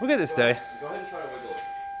off. We'll get it to stay. Go ahead and try to wiggle it.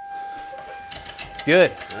 It's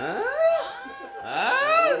good.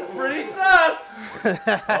 That's pretty sus.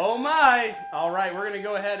 Oh my. All right, we're going to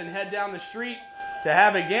go ahead and head down the street to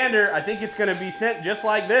have a gander. I think it's going to be sent just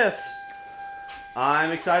like this.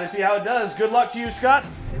 I'm excited to see how it does. Good luck to you, Scott.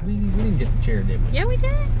 We didn't get the chair, did we? Yeah, we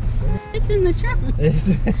did. It's in the trunk. That's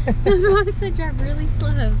why I said drive really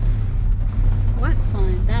slow. What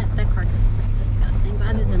fun. That car was just disgusting. But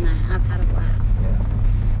other than that, I've had a blast. Yeah.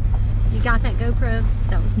 You got that GoPro?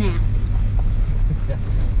 That was nasty.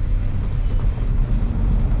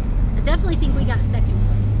 I definitely think we got second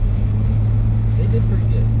place. They did pretty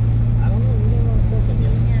good. I don't know. We don't know stuff in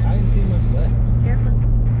here. Yeah. I didn't see much left. Careful.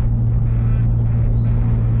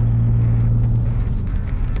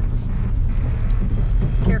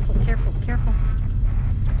 Careful, careful, careful.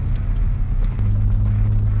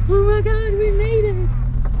 Oh my God, we made it.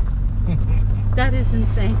 That is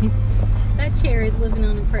insane. That chair is living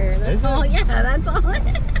on a prayer. That's all. Yeah, that's all.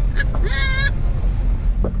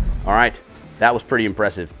 All right. That was pretty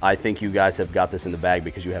impressive. I think you guys have got this in the bag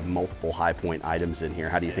because you have multiple high point items in here.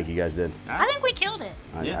 How do you think you guys did? I think we killed it.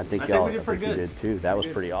 I think we y'all did pretty good. did too. That was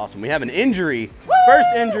pretty awesome. We have an injury. First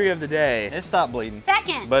injury of the day. It stopped bleeding.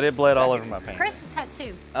 Second. But it bled all over my pants. Chris was cut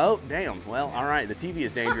too. Oh, damn. Well, all right. The TV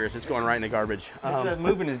is dangerous. It's going right in the garbage.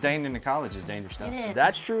 Moving is dangerous in college is dangerous stuff. It is.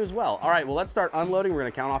 That's true as well. All right, well, let's start unloading. We're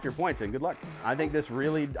going to count off your points, and good luck. I think this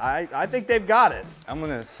really, I think they've got it. I'm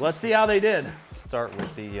going to Let's see how they did. start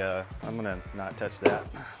with the, I'm going to not touch that.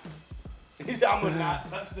 I'm going to not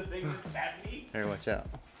touch the thing that stabbed me. Here, watch out.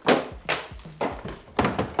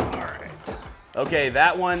 All right. Okay,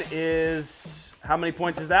 that one is, how many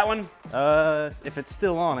points is that one? If it's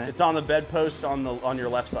still on it. It's on the bedpost on your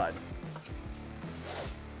left side.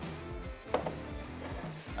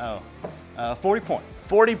 40 points.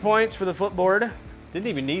 40 points for the footboard. Didn't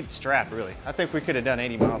even need the strap, really. I think we could have done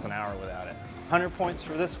 80 miles an hour without it. 100 points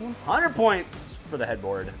for this one. 100 points for the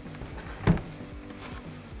headboard.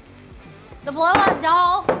 The blow-up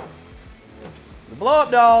doll. The blow-up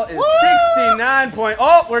doll is 69 points.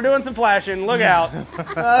 Oh, we're doing some flashing. Look out.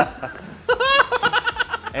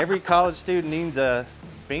 Every college student needs a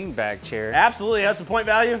beanbag chair. Absolutely. That's a point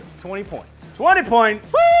value. 20 points. 20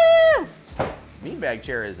 points. Woo! Beanbag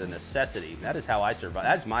chair is a necessity. That is how I survive.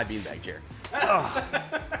 That's my beanbag chair. I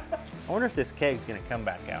wonder if this keg's gonna come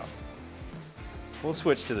back out. We'll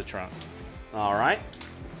switch to the trunk. All right.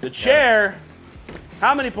 The chair.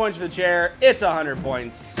 How many points for the chair? It's 100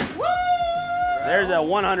 points. Woo! There's a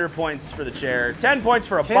 100 points for the chair. 10 points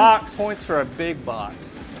for a 10 box. points for a big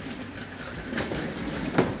box.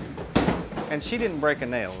 And she didn't break a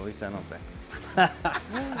nail, at least I don't think.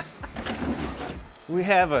 We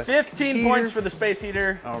have a 15 heater. points for the space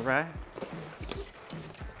heater. All right.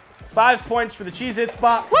 5 points for the Cheez-Its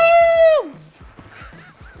box. Woo!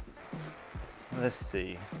 Let's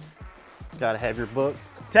see. Gotta have your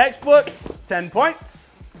books. Textbooks, 10 points.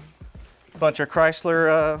 Bunch of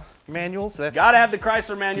Chrysler manuals. That's, Gotta have the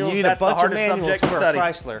Chrysler manuals. you need That's a bunch the of hardest manuals subject to for study. a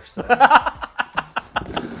Chrysler. So.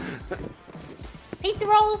 Pizza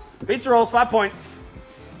rolls. Pizza rolls, 5 points.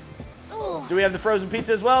 Ooh. Do we have the frozen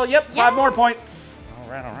pizza as well? Yep, 5 Yes. more points. All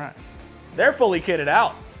right, all right. They're fully kitted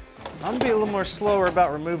out. I'm gonna be a little more slower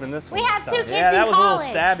about removing this one. We have this time. two Yeah, that in was a little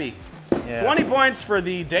college. stabby. Yeah. 20 points for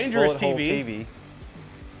the dangerous Bullet hole TV.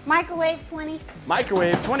 Microwave 20.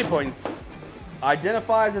 Microwave, 20 points.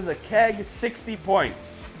 Identifies as a keg, 60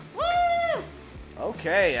 points. Woo!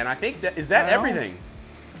 Okay, and I think that, is that Well, everything?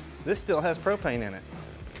 This still has propane in it.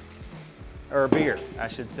 Or beer, I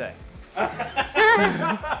should say. That's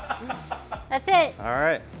it. All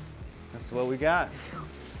right, that's what we got.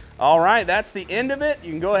 All right, that's the end of it. You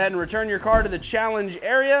can go ahead and return your car to the challenge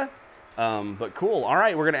area. But cool. All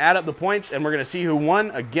right, we're going to add up the points and we're going to see who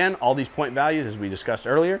won. Again, all these point values, as we discussed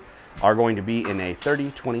earlier, are going to be in a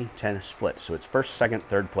 30, 20, 10 split. So it's first, second,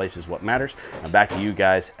 third place is what matters. Now back to you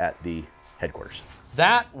guys at the headquarters.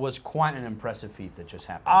 That was quite an impressive feat that just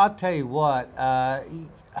happened. I'll tell you what, I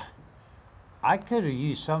could have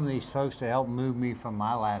used some of these folks to help move me from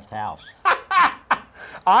my last house.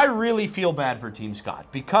 I really feel bad for Team Scott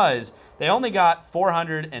because they only got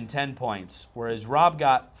 410 points, whereas Rob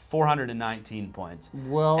got 419 points.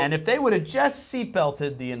 Well, And if they would have just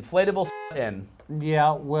seatbelted the inflatable in,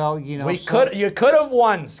 yeah, well, you know, you could have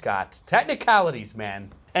won, Scott. Technicalities,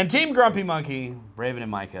 man. And Team Grumpy Monkey, Raven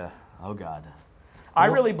and Micah, oh God. I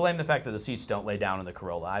really blame the fact that the seats don't lay down in the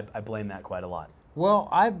Corolla. I blame that quite a lot. Well,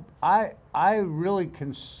 I really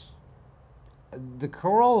the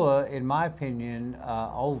Corolla, in my opinion,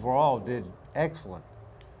 overall did excellent.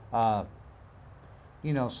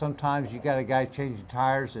 You know, sometimes you got a guy changing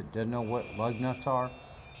tires that doesn't know what lug nuts are.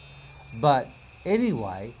 But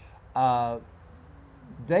anyway,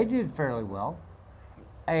 they did fairly well.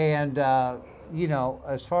 And, you know,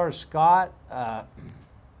 as far as Scott,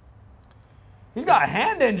 He's got a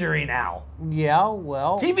hand injury now. yeah,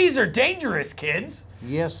 well, TVs are dangerous, kids.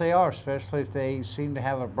 yes, they are, especially if they seem to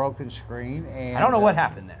have a broken screen. And I don't know what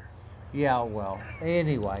happened there. Yeah, well,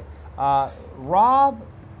 anyway, Rob.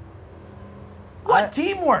 What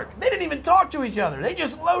teamwork? They didn't even talk to each other. They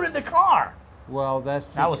just loaded the car. Well, that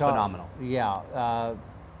was phenomenal. Yeah,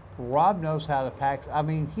 Rob knows how to pack. I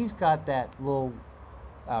mean, he's got that little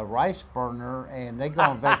rice burner, and they go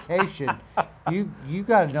on vacation. You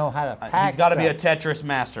got to know how to pack. He's got to be a stuff. Tetris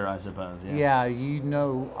master, I suppose. Yeah. Yeah, you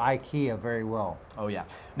know IKEA very well. Oh yeah.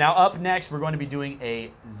 Now up next, we're going to be doing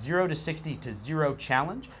a 0 to 60 to 0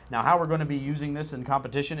 challenge. Now how we're going to be using this in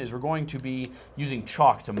competition is we're going to be using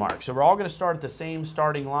chalk to mark. So we're all going to start at the same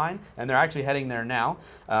starting line, and they're actually heading there now.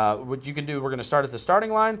 What you can do, we're going to start at the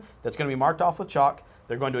starting line. That's going to be marked off with chalk.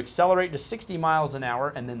 They're going to accelerate to 60 miles an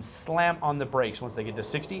hour and then slam on the brakes once they get to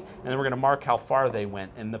 60, and then we're going to mark how far they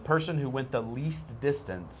went. And the person who went the least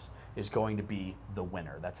distance is going to be the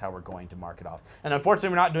winner. That's how we're going to mark it off. And unfortunately,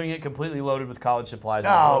 we're not doing it completely loaded with college supplies.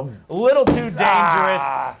 Oh. A little too dangerous.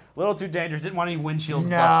 A little too dangerous. Didn't want any windshields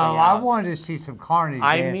busting out. I wanted to see some carnage.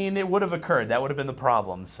 I mean, it would have occurred. That would have been the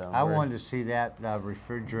problem. So I wanted to see that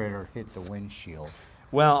refrigerator hit the windshield.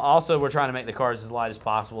 Well, also, we're trying to make the cars as light as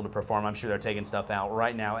possible to perform. I'm sure they're taking stuff out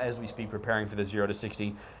right now as we speak, preparing for the 0 to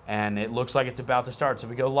 60, and it looks like it's about to start. So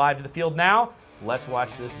we go live to the field now. Let's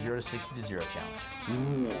watch this 0 to 60 to 0 challenge.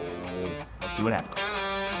 Ooh. Let's see what happens.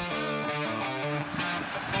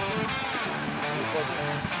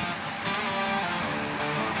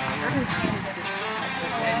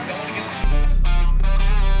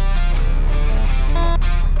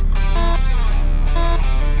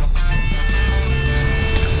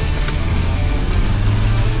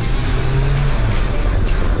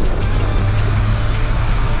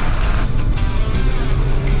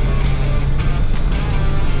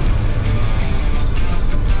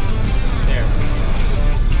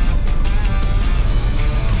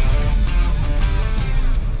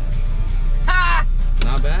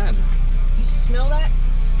 Not bad. You smell that?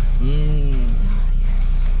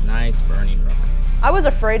 Nice burning rubber. I was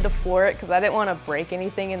afraid to floor it because I didn't want to break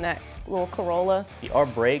anything in that little Corolla. Our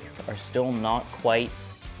brakes are still not quite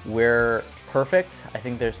where perfect. I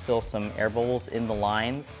think there's still some air bubbles in the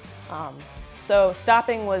lines. So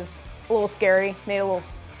stopping was a little scary, made a little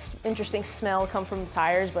interesting smell come from the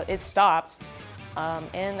tires, but it stopped.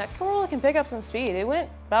 And that Corolla can pick up some speed. It went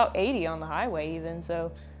about 80 on the highway even,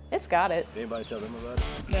 so it's got it. Anybody tell them about it?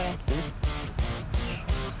 Yeah.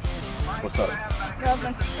 What's up?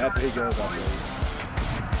 Nothing. After he goes, I'll tell you.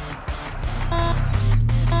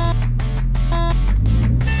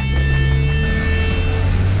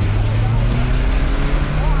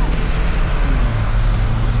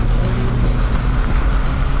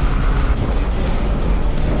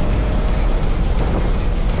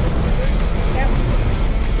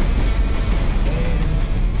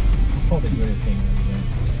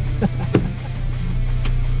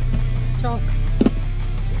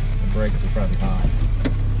 Brakes are probably hot.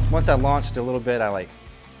 Once I launched a little bit, I like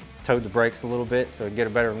towed the brakes a little bit so to get a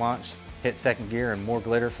better launch. Hit second gear and more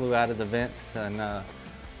glitter flew out of the vents, and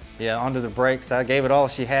yeah, onto the brakes. I gave it all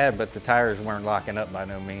she had, but the tires weren't locking up by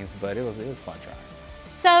no means, but it was fun trying.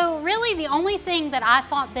 So really the only thing that I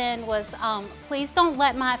thought then was, please don't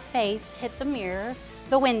let my face hit the mirror,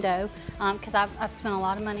 the window, because I've spent a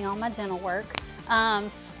lot of money on my dental work, and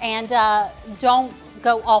don't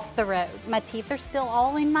go off the road. My teeth are still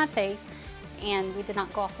all in my face, and we did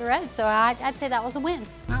not go off the road, so I'd say that was a win.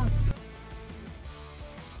 That was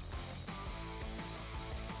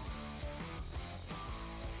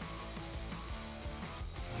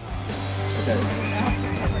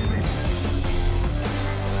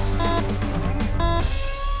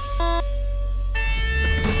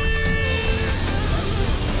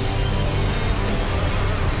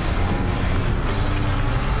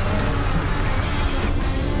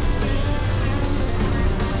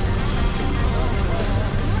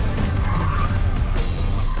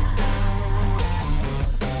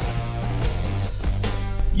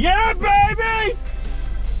Yeah, baby!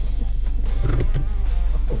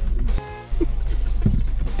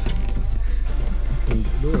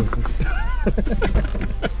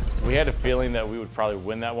 We had a feeling that we would probably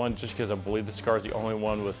win that one just because I believe this car is the only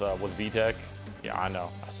one with VTEC. Yeah, I know,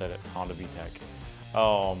 I said it, Honda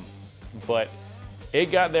VTEC. But it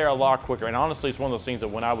got there a lot quicker, and honestly, it's one of those things that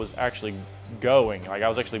when I was actually going, like I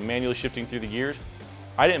was actually manually shifting through the gears,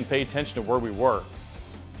 I didn't pay attention to where we were.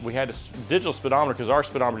 We had a digital speedometer because our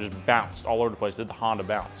speedometer just bounced all over the place, did the Honda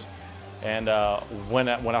bounce. And when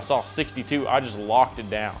I saw 62, I just locked it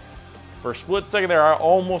down. For a split second there, I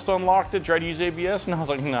almost unlocked it, tried to use ABS, and I was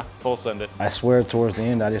like, nah, full send it. I swear towards the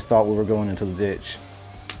end, I just thought we were going into the ditch.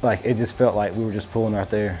 Like, it just felt like we were just pulling right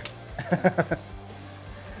there. But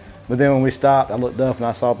then when we stopped, I looked up and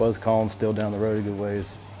I saw both cones still down the road a good ways.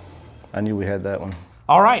 I knew we had that one.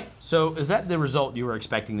 All right, so is that the result you were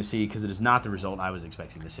expecting to see? Because it is not the result I was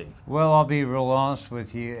expecting to see. Well, I'll be real honest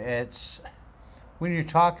with you. It's when you're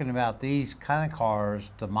talking about these kind of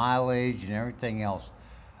cars, the mileage and everything else,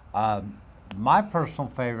 my personal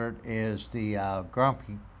favorite is the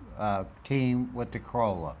Grumpy team with the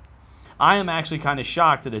Corolla. I am actually kind of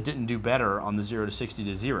shocked that it didn't do better on the 0 to 60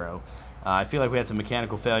 to 0. I feel like we had some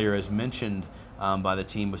mechanical failure as mentioned by the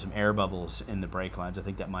team with some air bubbles in the brake lines. I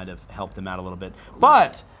think that might have helped them out a little bit.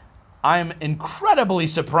 But I'm incredibly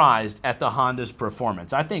surprised at the Honda's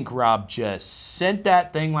performance. I think Rob just sent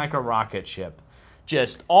that thing like a rocket ship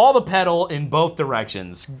just all the pedal in both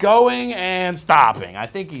directions, going and stopping. I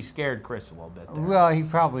think he scared Chris a little bit there. Well, he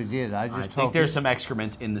probably did. I think there's some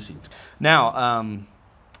excrement in the seats. Now,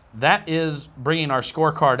 that is bringing our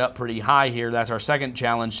scorecard up pretty high here. That's our second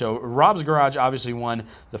challenge. So Rob's Garage obviously won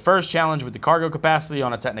the first challenge with the cargo capacity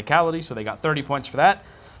on a technicality, so they got 30 points for that.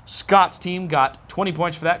 Scott's team got 20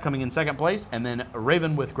 points for that, coming in second place, and then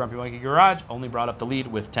Raven with Grumpy Monkey Garage only brought up the lead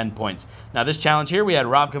with 10 points. Now this challenge here, we had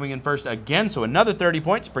Rob coming in first again, so another 30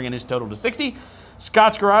 points, bringing his total to 60.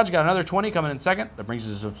 Scott's Garage got another 20 coming in second. That brings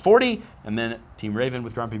us to 40. And then Team Raven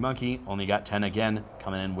with Grumpy Monkey only got 10 again,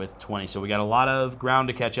 coming in with 20. So we got a lot of ground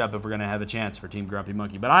to catch up if we're going to have a chance for Team Grumpy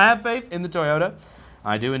Monkey. But I have faith in the Toyota.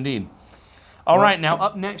 I do indeed. All right, now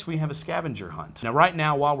up next we have a scavenger hunt. Now right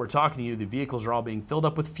now while we're talking to you, the vehicles are all being filled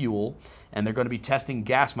up with fuel and they're going to be testing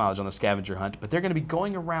gas mileage on the scavenger hunt, but they're going to be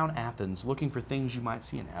going around Athens looking for things you might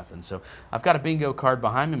see in Athens. So I've got a bingo card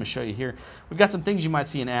behind me. I'm going to show you here. We've got some things you might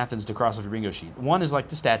see in Athens to cross off your bingo sheet. One is like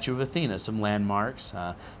the statue of Athena, some landmarks.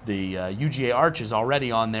 The UGA Arch is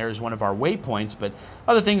already on there as one of our waypoints, but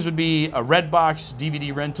other things would be a red box,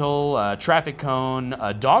 DVD rental, a traffic cone,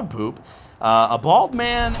 a dog poop, a bald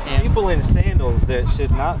man, and people in sandals that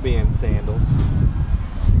should not be in sandals.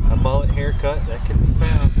 A mullet haircut, that can be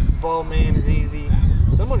found. Bald man is easy.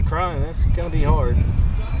 Someone crying, that's gonna be hard.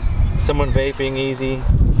 Someone vaping, easy.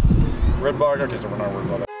 Red bar, okay, so we're not worried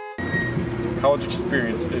about that. College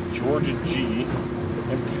experience at Georgia G.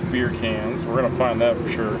 Empty beer cans. We're gonna find that for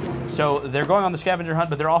sure. So they're going on the scavenger hunt,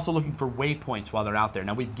 but they're also looking for waypoints while they're out there.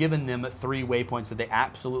 Now we've given them 3 waypoints that they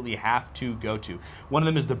absolutely have to go to. One of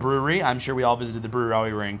them is the brewery. I'm sure we all visited the brewery while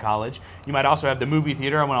we were in college. You might also have the movie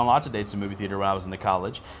theater. I went on lots of dates to the movie theater when I was in the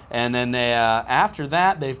college. And then they, after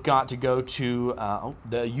that, they've got to go to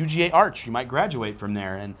the UGA Arch. You might graduate from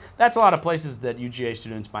there. And that's a lot of places that UGA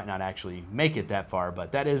students might not actually make it that far,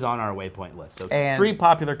 but that is on our waypoint list. So 3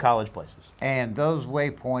 popular college places. And those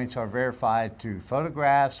waypoints are verified through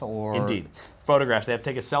photographs or... Indeed. Photographs. They have to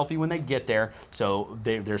take a selfie when they get there, so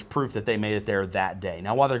there's proof that they made it there that day.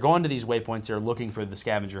 Now, while they're going to these waypoints, they're looking for the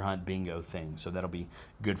scavenger hunt bingo thing, so that'll be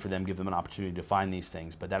good for them, give them an opportunity to find these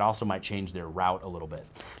things, but that also might change their route a little bit.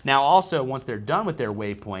 Now, also, once they're done with their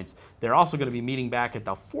waypoints, they're also going to be meeting back at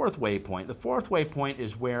the 4th waypoint. The 4th waypoint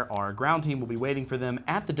is where our ground team will be waiting for them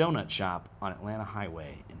at the donut shop on Atlanta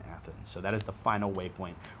Highway in Athens. So that is the final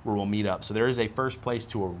waypoint where we'll meet up. So there is a first place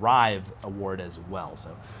to arrive award as well.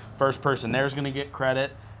 So first person there is going to get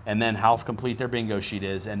credit, and then how complete their bingo sheet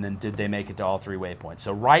is, and then did they make it to all 3 waypoints.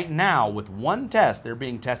 So right now, with one test, they're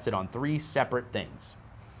being tested on 3 separate things.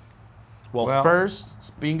 Well,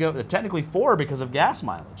 first, bingo, technically 4 because of gas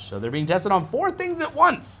mileage. So they're being tested on 4 things at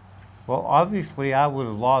once. Well, obviously, I would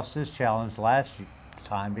have lost this challenge last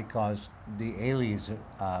time because the aliens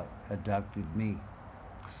abducted me.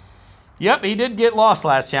 Yep, he did get lost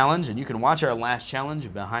last challenge, and you can watch our last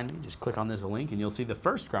challenge behind me. Just click on this link, and you'll see the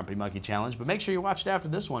first Grumpy Monkey challenge. But make sure you watch it after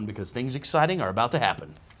this one because things exciting are about to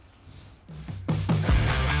happen.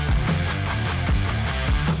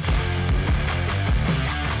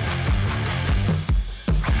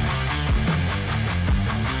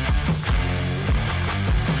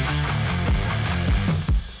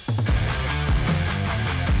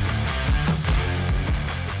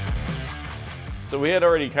 So we had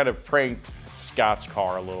already kind of pranked Scott's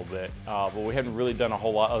car a little bit, but we hadn't really done a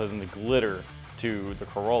whole lot other than the glitter to the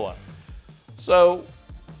Corolla. So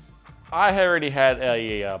I had already had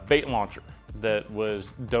a bait launcher that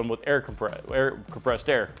was done with compressed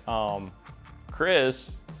air.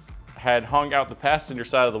 Chris had hung out the passenger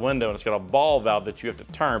side of the window, and it's got a ball valve that you have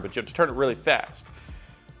to turn, but you have to turn it really fast.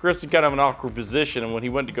 Chris is kind of in an awkward position, and when he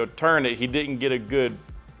went to go turn it, he didn't get a good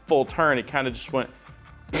full turn. It kind of just went,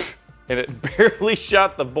 and it barely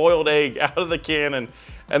shot the boiled egg out of the cannon,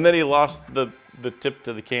 and then he lost the tip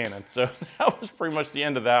to the cannon. So that was pretty much the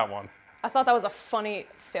end of that one. I thought that was a funny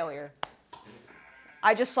failure.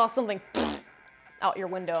 I just saw something out your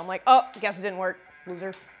window. I'm like, oh, guess it didn't work,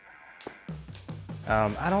 loser.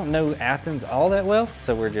 I don't know Athens all that well,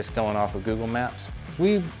 so we're just going off of Google Maps.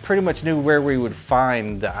 We pretty much knew where we would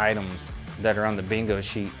find the items that are on the bingo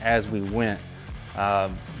sheet as we went.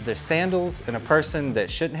 The sandals and a person that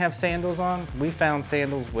shouldn't have sandals on, we found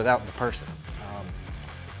sandals without the person.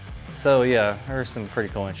 So yeah, there's some pretty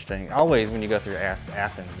cool interesting. Always when you go through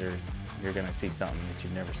Athens, you're gonna see something that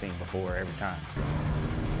you've never seen before every time. So.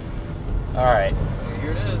 All right.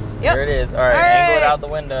 Here it is. Yep. There it is. All right, angle it out the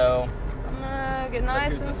window. I'm gonna get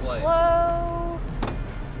nice and slow.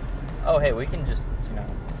 Oh, hey, we can just, you know,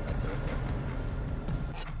 that's okay.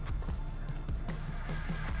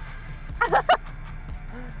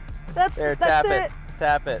 That's there, it.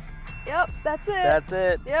 tap it. Yep, that's it. That's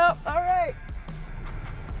it. Yep, all right.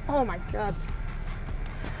 Oh my God.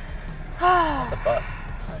 The bus.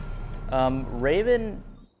 Raven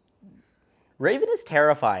is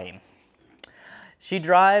terrifying. She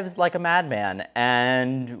drives like a madman,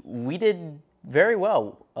 and we did very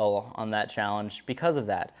well on that challenge because of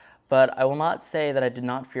that. But I will not say that I did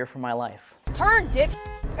not fear for my life. Turn, dick.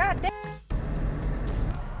 God damn.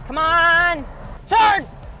 Come on. Turn.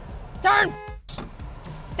 Turn.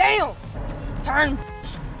 Damn. Turn.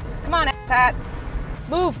 Come on, asshat.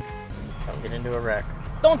 Move. Don't get into a wreck.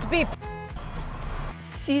 Don't be.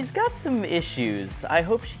 She's got some issues. I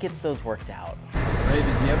hope she gets those worked out. Raven,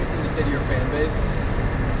 do you have anything to say to your fan base?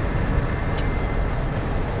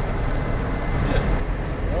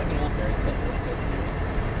 You're like an old married couple. That's so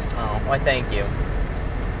cute. Oh, why thank you.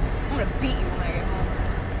 I'm gonna beat you when I get home.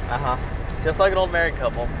 Uh-huh. Just like an old married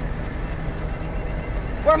couple.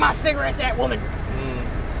 Where are my cigarettes at, woman?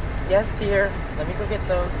 Yes, dear. Let me go get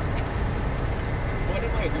those. What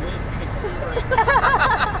am I listening to right now?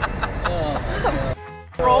 Oh, my God.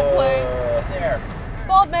 Role play. There.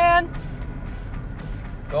 Bald man.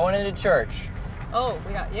 Going into church. Oh,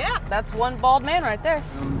 yeah, that's one bald man right there.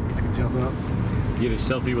 I can jump up. Get a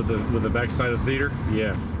selfie with the backside of the theater?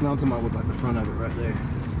 Yeah. No, I'm talking about with like the front of it right there.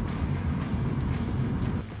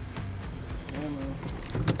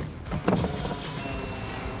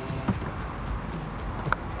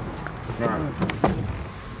 All right.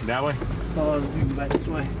 That way? Oh, you can back this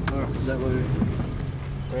way. Or that way.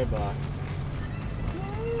 Red box.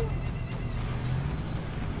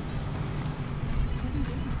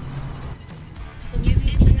 You've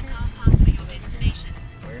entered the car park for your destination.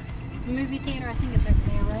 Where? The movie theater, I think it's over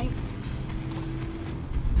there, right?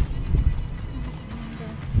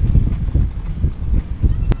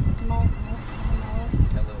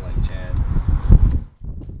 That look like Chad.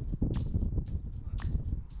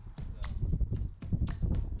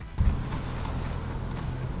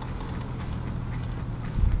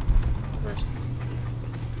 First.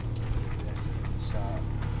 Shot.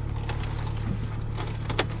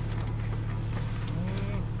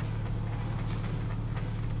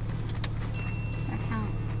 I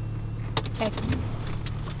count. Okay.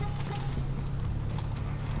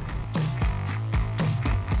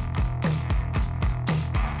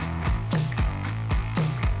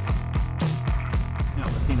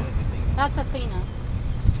 That's Athena.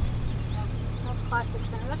 That's Classic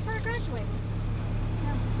Center. That's where I graduated.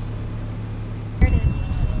 Yeah. Here it is.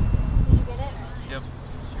 Did you get it? Yep.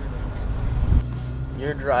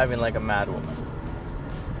 You're driving like a mad woman.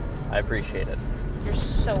 I appreciate it. You're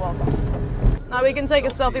so welcome. Now we can take a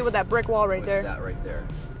selfie with that brick wall right there. That right there.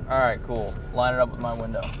 All right, cool. Line it up with my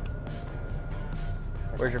window.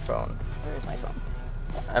 Where's your phone? Where's my phone?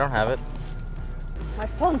 I don't have it. My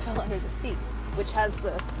phone fell under the seat, which has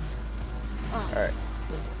the All right.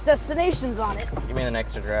 destinations on it. Give me the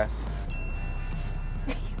next address.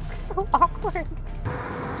 So awkward.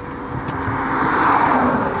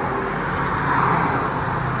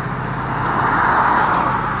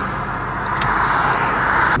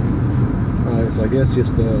 Alright, so I guess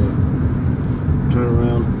just turn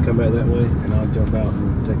around, come back that way, and I'll jump out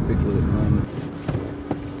and take a picture with it behind me.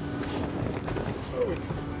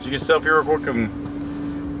 Did you get a selfie real quick?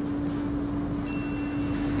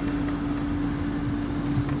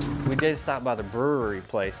 We did stop by the brewery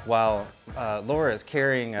place while Laura is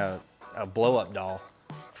carrying a blow-up doll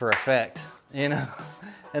for effect, you know?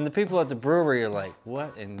 And the people at the brewery are like,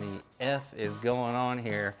 what in the F is going on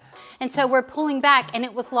here? And so we're pulling back and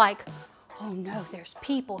it was like, oh no, there's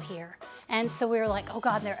people here. And so we were like, oh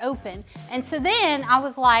God, they're open. And so then I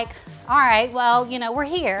was like, all right, well, you know, we're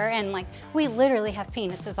here. And like, we literally have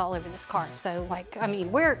penises all over this car. So like, I mean,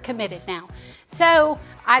 we're committed now. So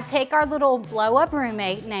I take our little blow up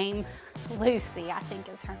roommate named Lucy, I think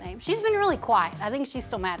is her name. She's been really quiet. I think she's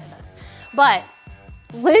still mad at us. But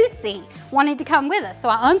Lucy wanted to come with us. So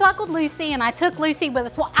I unbuckled Lucy and I took Lucy with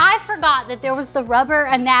us. Well, I forgot that there was the rubber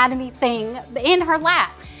anatomy thing in her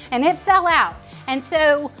lap and it fell out. And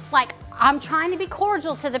so like, I'm trying to be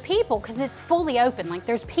cordial to the people because it's fully open. Like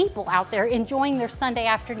there's people out there enjoying their Sunday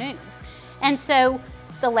afternoons. And so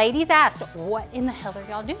the ladies asked, what in the hell are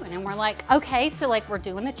y'all doing? And we're like, okay, so like we're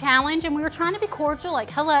doing a challenge and we were trying to be cordial,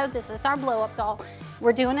 like, hello, this is our blow up doll.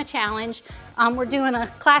 We're doing a challenge. We're doing a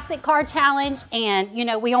classic car challenge and you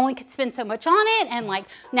know, we only could spend so much on it. And like,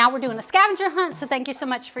 now we're doing a scavenger hunt. So thank you so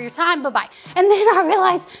much for your time, bye-bye. And then I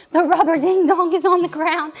realized the rubber ding dong is on the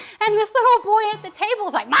ground. And this little boy at the table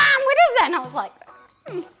was like, Mom, what is that? And I was like,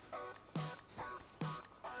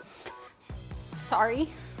 sorry.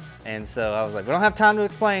 And so I was like, we don't have time to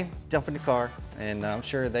explain. Jump in the car. And I'm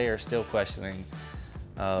sure they are still questioning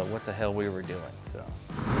what the hell we were doing, so.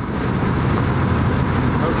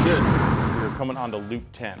 Oh shit. We were coming onto loop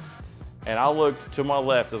 10. And I looked to my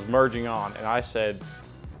left, it was merging on, and I said,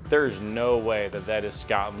 there's no way that that is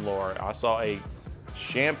Scott and Laura. I saw a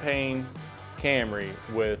champagne Camry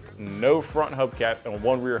with no front hubcap and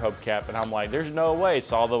one rear hubcap, and I'm like, there's no way.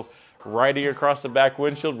 Saw the writing across the back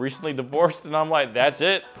windshield, recently divorced, and I'm like, that's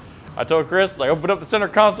it. I told Chris, like, open up the center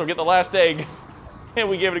console, get the last egg, and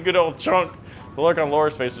we gave it a good old chunk. The look on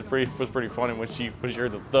Laura's face was pretty funny when she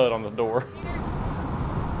heard the thud on the door.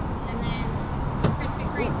 And then Krispy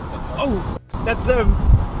Kreme. Oh, that's them.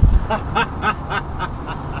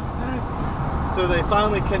 So they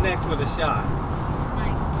finally connect with a shot.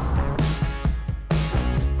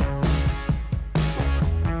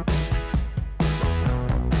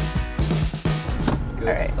 All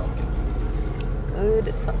right.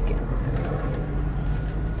 Good sunken.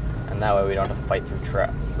 And that way we don't have to fight through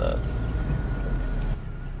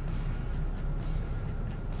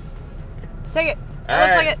Take it. It All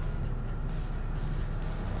looks right. like it.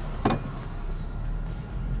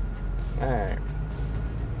 All right.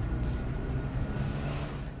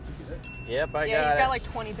 Yep, I Yeah, got he's it. got like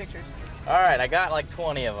 20 pictures. All right, I got like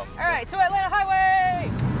 20 of them. All right, to Atlanta Highway.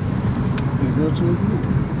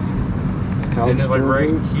 And then like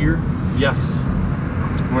right here, yes.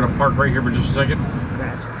 I'm gonna park right here for just a second.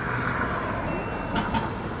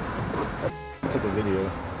 Took a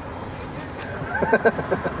video.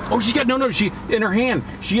 Oh, she got, no, she, in her hand,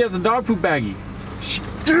 she has a dog poop baggie.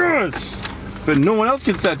 Yes! But no one else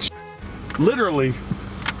gets that literally.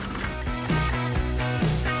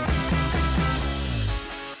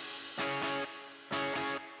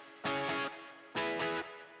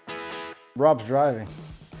 Rob's driving.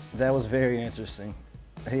 That was very interesting.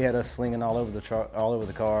 He had us slinging all over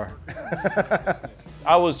the car.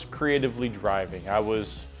 I was creatively driving. I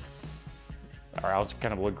was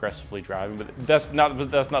kind of aggressively driving, but that's not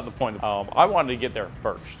the point. I wanted to get there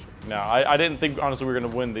first. Now, I didn't think, honestly, we were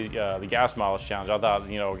going to win the gas mileage challenge. I thought,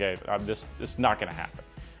 you know, okay, this is not going to happen.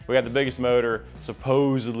 We got the biggest motor.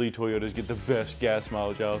 Supposedly, Toyotas get the best gas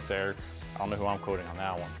mileage out there. I don't know who I'm quoting on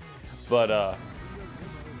that one. But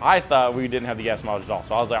I thought we didn't have the gas mileage at all.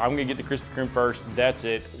 So I was like, I'm going to get the Krispy Kreme first. That's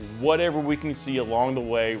it. Whatever we can see along the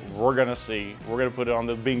way, we're going to see. We're going to put it on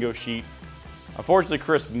the bingo sheet. Unfortunately,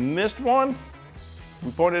 Chris missed one. We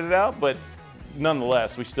pointed it out, but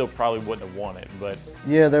nonetheless, we still probably wouldn't have won it. But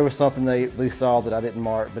Yeah, there was something we saw that I didn't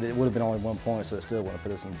mark, but it would have been only 1 point, so it still wouldn't have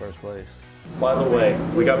put us in first place. by the way,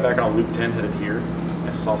 we got back on loop 10 headed here.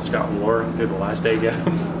 I saw Scott and Laura do the last day get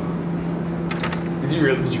him. Did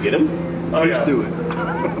you get him? Oh, yeah. do it.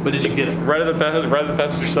 But did you get him? Right at the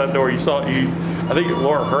passenger side door, I think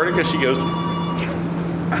Laura heard it because she goes.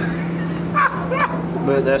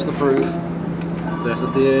 But that's the proof. That's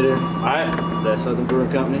the theater. All right. That's Southern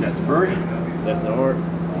Brewing Company. That's the brewery. That's the art.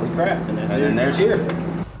 Holy crap. And that's And it. then there's here.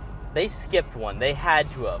 They skipped one. They had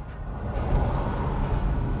to have.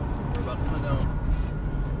 We're about to find out.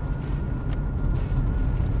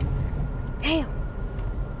 Damn.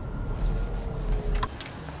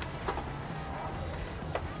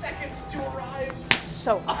 Seconds to arrive.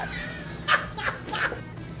 So hot.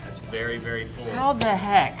 That's very, very full. How the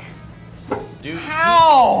heck? Dude,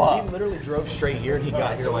 How? he literally drove straight here and he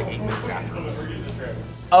got here like 8 minutes after us.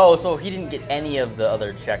 Oh, so he didn't get any of the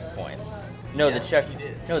other checkpoints. No, Yes, he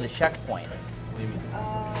did. No, the checkpoints. What do you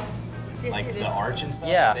mean? Like the arch and stuff?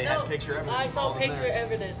 Yeah. They had picture evidence. I of saw all of them picture there.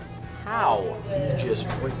 evidence. How? You just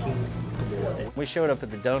freaking glorious. We showed up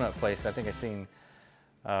at the donut place. I think I seen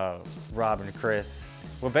Rob and Chris.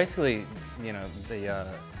 Well, basically, you know,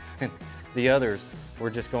 the others were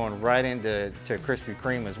just going right into Krispy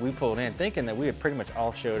Kreme as we pulled in, thinking that we had pretty much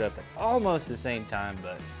all showed up at almost the same time,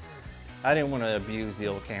 but I didn't want to abuse the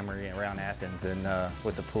old Camry around Athens and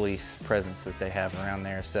with the police presence that they have around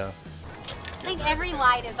there, so. I think every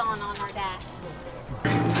light is on our dash.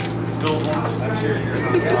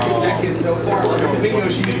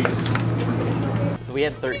 So we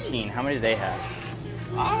had 13. How many did they have?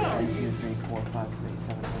 1, 2, 3, 4, 5, 6, 7, 8,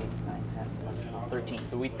 9, 10, 11, 12, 13.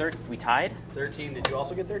 So we tied? 13. Did you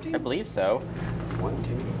also get 13? I believe so. 1,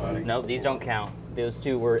 2. No, these don't count. Those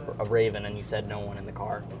two were a Raven, and you said no one in the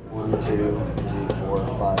car. 1, 2, 3, 4,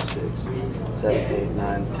 5, 6, 7, 8,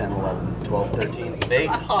 9, 10, 11, 12, 13. They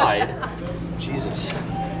tied. Jesus.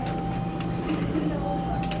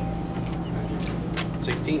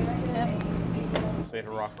 16. So we had a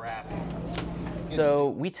rock wrap. So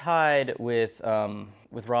we tied with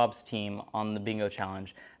Rob's team on the bingo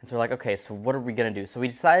challenge. And so we're like, okay, so what are we gonna do? So we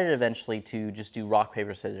decided eventually to just do rock,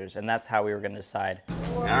 paper, scissors, and that's how we were gonna decide.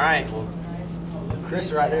 All right. Well,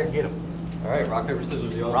 Chris, right there, get him. All right, rock, paper,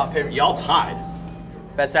 scissors, y'all. Rock, paper. Y'all tied.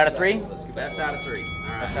 Best out of 3? Let's go best out of 3. All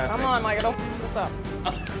right. Come on, Micah, don't f this up.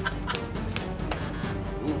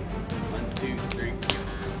 Ooh. 1, 2, 3.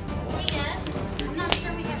 I'm not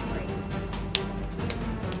sure we have brakes.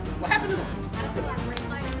 What happened to them? I don't know our brake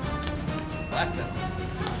lights on. Last time.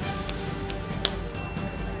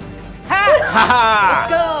 Let's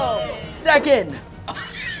go. Second!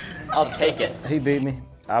 I'll take it. He beat me.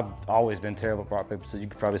 I've always been terrible at rock, paper, so you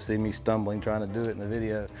could probably see me stumbling trying to do it in the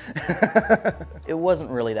video. It wasn't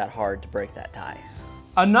really that hard to break that tie.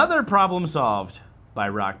 Another problem solved by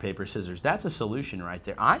rock, paper, scissors. That's a solution right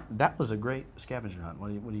there. That was a great scavenger hunt.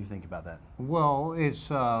 What do you think about that? Well, it's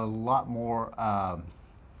a lot more,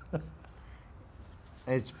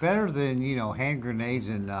 it's better than, you know, hand grenades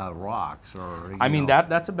and rocks or, I mean, know.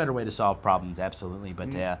 that's a better way to solve problems, absolutely.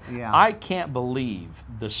 But Yeah. I can't believe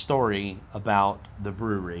the story about the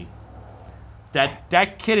brewery.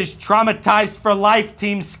 That kid is traumatized for life,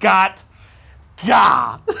 Team Scott.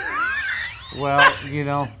 God. Well, you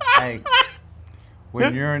know, hey,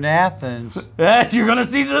 when you're in Athens, You're gonna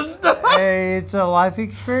see some stuff. hey, it's a life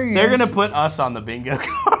experience. They're gonna put us on the bingo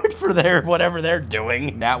card for their whatever they're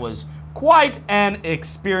doing. That was quite an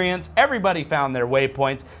experience. Everybody found their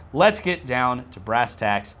waypoints. Let's get down to brass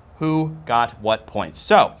tacks. Who got what points?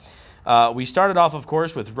 So we started off, of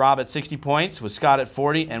course, with Rob at 60 points, with Scott at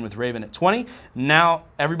 40, and with Raven at 20. Now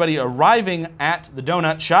everybody arriving at the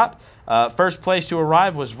donut shop. First place to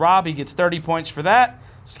arrive was Rob. He gets 30 points for that.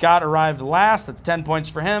 Scott arrived last. That's 10 points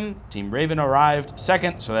for him. Team Raven arrived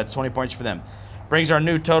second, so that's 20 points for them. Brings our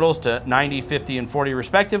new totals to 90, 50, and 40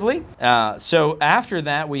 respectively. So after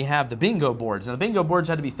that, we have the bingo boards. Now, the bingo boards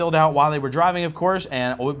had to be filled out while they were driving, of course,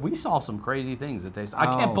 and we saw some crazy things that they saw. I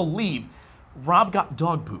can't believe Rob got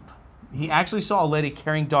dog poop. He actually saw a lady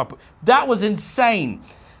carrying dog poop. That was insane.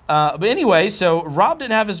 But anyway, so Rob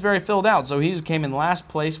didn't have his very filled out, so he came in last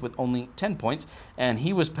place with only 10 points, and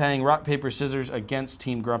he was playing rock, paper, scissors against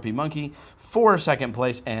Team Grumpy Monkey for second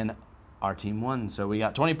place, and our team won. So we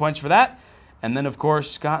got 20 points for that. And then, of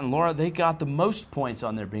course, Scott and Laura, they got the most points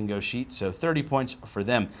on their bingo sheet, so 30 points for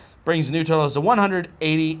them. Brings the new totals to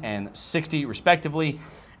 180 and 60, respectively.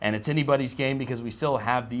 And it's anybody's game because we still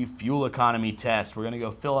have the fuel economy test. We're going to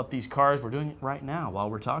go fill up these cars. We're doing it right now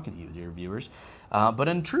while we're talking to you, dear viewers. But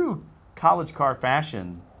in true college car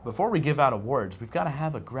fashion, before we give out awards, we've got to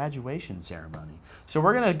have a graduation ceremony. So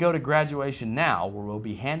we're going to go to graduation now, where we'll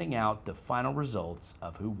be handing out the final results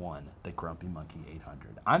of who won the Grumpy Monkey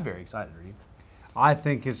 800. I'm very excited. Are you? I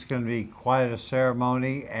think it's going to be quite a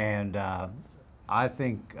ceremony, and I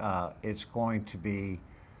think it's going to be,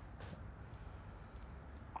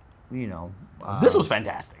 you know. This was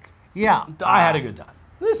fantastic. Yeah. I had a good time.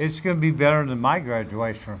 It's going to be better than my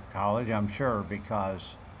graduation from college, I'm sure, because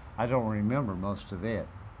I don't remember most of it.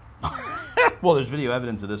 Well, there's video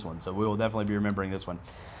evidence of this one, so we will definitely be remembering this one.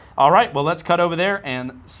 All right, well, let's cut over there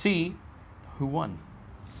and see who won.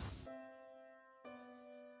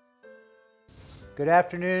 Good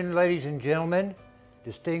afternoon, ladies and gentlemen,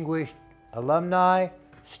 distinguished alumni,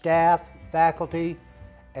 staff, faculty,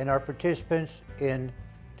 and our participants in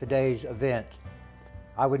today's event.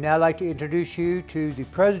 I would now like to introduce you to the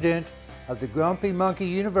president of the Grumpy Monkey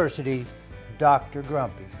University, Dr.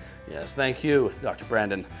 Grumpy. Yes, thank you, Dr.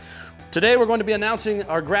 Brandon. Today we're going to be announcing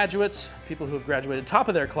our graduates, people who have graduated top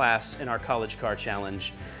of their class in our College Car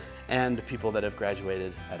Challenge, and people that have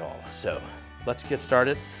graduated at all. So let's get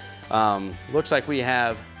started. Looks like we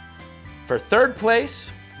have, for third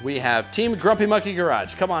place, we have Team Grumpy Monkey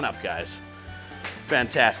Garage. Come on up, guys.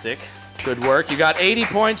 Fantastic. Good work. You got 80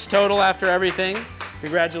 points total after everything.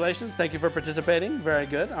 Congratulations. Thank you for participating. Very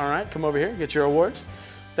good. All right, come over here, get your awards.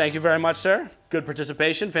 Thank you very much, sir. Good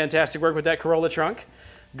participation. Fantastic work with that Corolla trunk.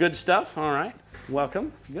 Good stuff. All right.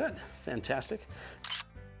 Welcome. Good. Fantastic.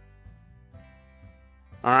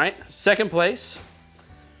 All right. Second place.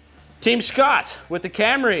 Team Scott with the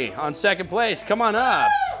Camry on second place. Come on up.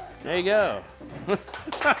 There you go.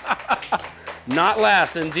 Not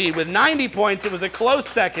last, indeed. With 90 points, it was a close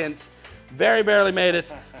second. Very barely made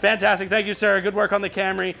it. Fantastic. Thank you, sir. Good work on the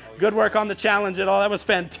Camry. Good work on the challenge and all. That was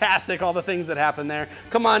fantastic, all the things that happened there.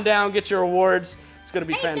 Come on down, get your awards. It's going to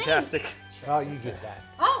be fantastic. Oh, you get that.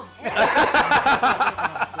 Oh.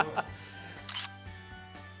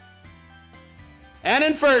 And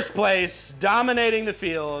in first place, dominating the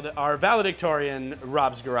field, our valedictorian,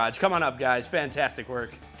 Rob's Garage. Come on up, guys. Fantastic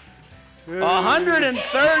work.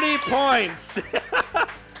 130 points.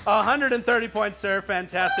 130 points, sir.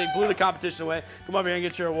 Fantastic. Blew the competition away. Come over here and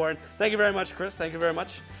get your award. Thank you very much, Chris. Thank you very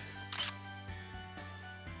much.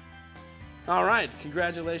 All right.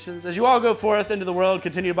 Congratulations. As you all go forth into the world,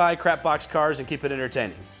 continue to buy crap box cars and keep it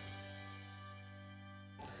entertaining.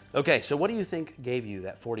 Okay, so what do you think gave you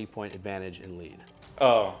that 40-point advantage in lead?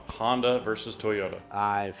 Honda versus Toyota.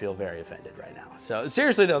 I feel very offended right now. So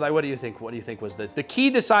seriously though, like, what do you think? What do you think was the key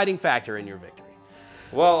deciding factor in your victory?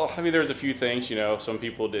 Well, I mean, there's a few things, you know, some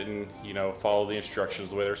people didn't, you know, follow the instructions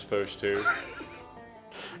the way they're supposed to.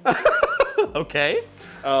 Okay.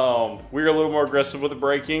 We were a little more aggressive with the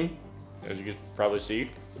braking, as you can probably see.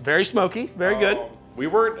 Very smoky, very good. We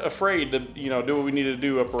weren't afraid to, you know, do what we needed to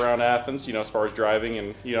do up around Athens, you know, as far as driving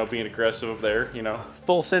and, you know, being aggressive up there, you know.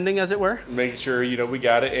 Full sending, as it were. Making sure, you know, we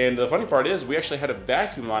got it. And the funny part is we actually had a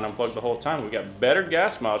vacuum line unplugged the whole time. We got better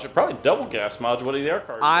gas mileage, probably double gas mileage what the other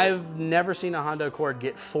cars I've never seen a Honda Accord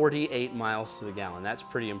get 48 miles to the gallon. That's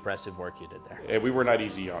pretty impressive work you did there. And we were not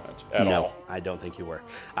easy on it at all. No, I don't think you were.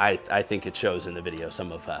 I think it shows in the video.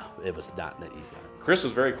 Some of it was not easy on it. Chris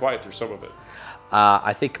was very quiet through some of it.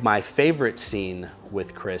 I think my favorite scene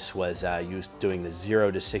with Chris was you doing the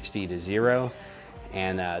 0 to 60 to 0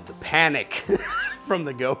 and the panic from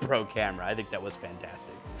the GoPro camera. I think that was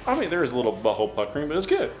fantastic. I mean, there was a little butthole puckering, but it's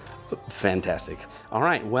good. Fantastic. All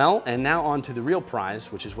right, well, and now on to the real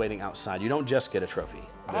prize, which is waiting outside. You don't just get a trophy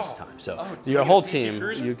this time. So your whole team,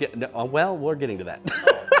 you get, well, we're getting to that.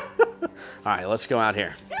 All right, let's go out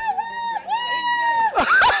here.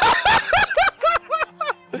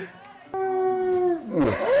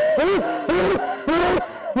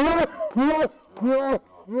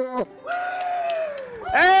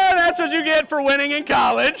 And that's what you get for winning in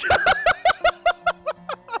college.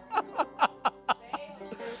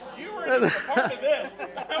 You were a part of this.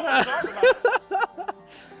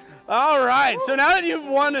 All right, so now that you've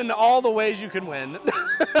won in all the ways you can win,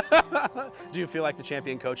 do you feel like the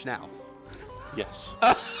champion coach now? Yes.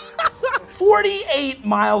 48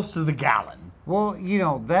 miles to the gallon. Well, you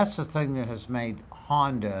know, that's the thing that has made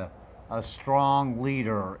Honda a strong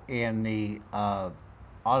leader in the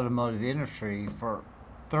automotive industry for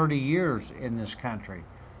 30 years in this country.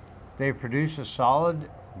 They produce a solid,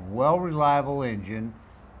 well-reliable engine,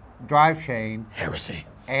 drivetrain. Heresy.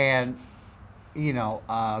 And, you know,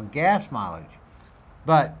 gas mileage.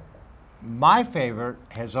 But my favorite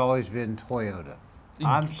has always been Toyota.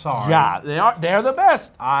 I'm sorry. Yeah, they're the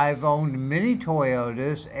best. I've owned many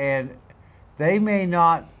Toyotas, and they may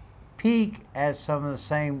not peak at some of the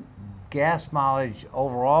same gas mileage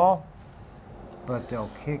overall, but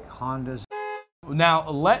they'll kick Honda's. Now,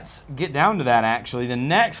 let's get down to that, actually. The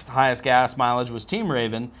next highest gas mileage was Team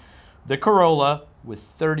Raven, the Corolla, with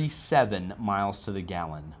 37 miles to the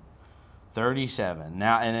gallon. 37.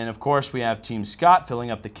 Now, and then, of course, we have Team Scott filling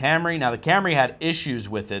up the Camry. Now, the Camry had issues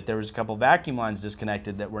with it. There was a couple vacuum lines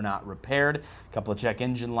disconnected that were not repaired, a couple of check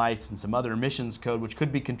engine lights, and some other emissions code, which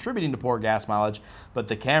could be contributing to poor gas mileage, but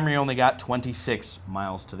the Camry only got 26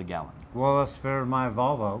 miles to the gallon. Well, that's better than my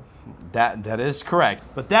Volvo. That is correct.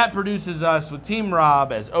 But that produces us with Team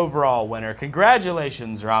Rob as overall winner.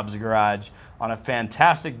 Congratulations, Rob's Garage, on a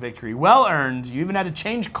fantastic victory. Well earned. You even had to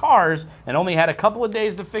change cars and only had a couple of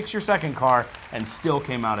days to fix your second car and still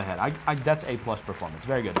came out ahead. That's A+ performance.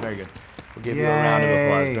 Very good, very good. We'll give you a round of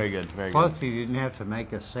applause. Very good, very good. Plus, you didn't have to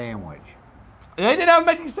make a sandwich. They didn't have to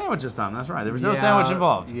make a sandwich this time. That's right. There was no sandwich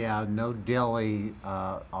involved. Yeah, no deli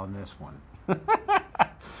on this one.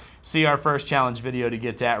 See our first challenge video to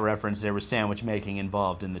get that reference. There was sandwich making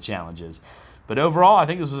involved in the challenges. But overall, I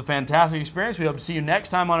think this was a fantastic experience. We hope to see you next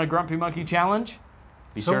time on a Grumpy Monkey Challenge.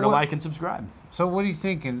 Be sure to like and subscribe. So what are you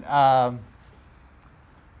thinking?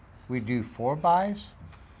 We do 4x?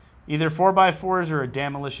 Either 4x4s or a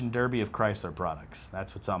demolition derby of Chrysler products.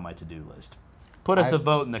 That's what's on my to-do list. Put us a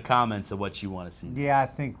vote in the comments of what you want to see. Yeah, I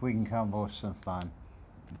think we can come up with some fun.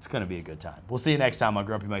 It's going to be a good time. We'll see you next time on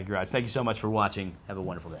Grumpy Monkey Garage. Thank you so much for watching. Have a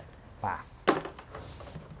wonderful day. Bye.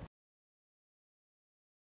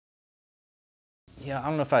 Yeah, I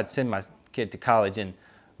don't know if I'd send my kid to college in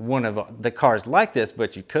one of the cars like this,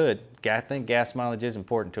 but you could. I think gas mileage is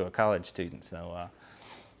important to a college student, so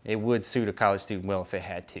it would suit a college student well if it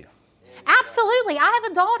had to. Absolutely. I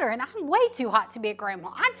have a daughter, and I'm way too hot to be a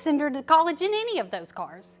grandma. I'd send her to college in any of those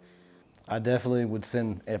cars. I definitely would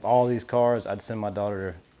send, if all these cars, I'd send my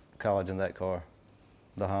daughter to college in that car,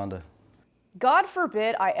 the Honda. God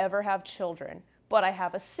forbid I ever have children, but I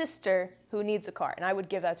have a sister who needs a car, and I would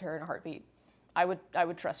give that to her in a heartbeat. I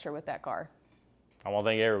would trust her with that car. I want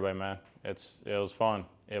to thank everybody, man. It was fun.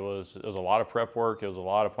 It was a lot of prep work. It was a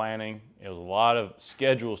lot of planning. It was a lot of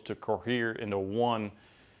schedules to cohere into one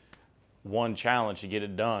challenge to get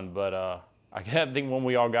it done. But I think when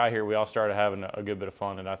we all got here, we all started having a good bit of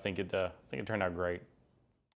fun, and I think it turned out great.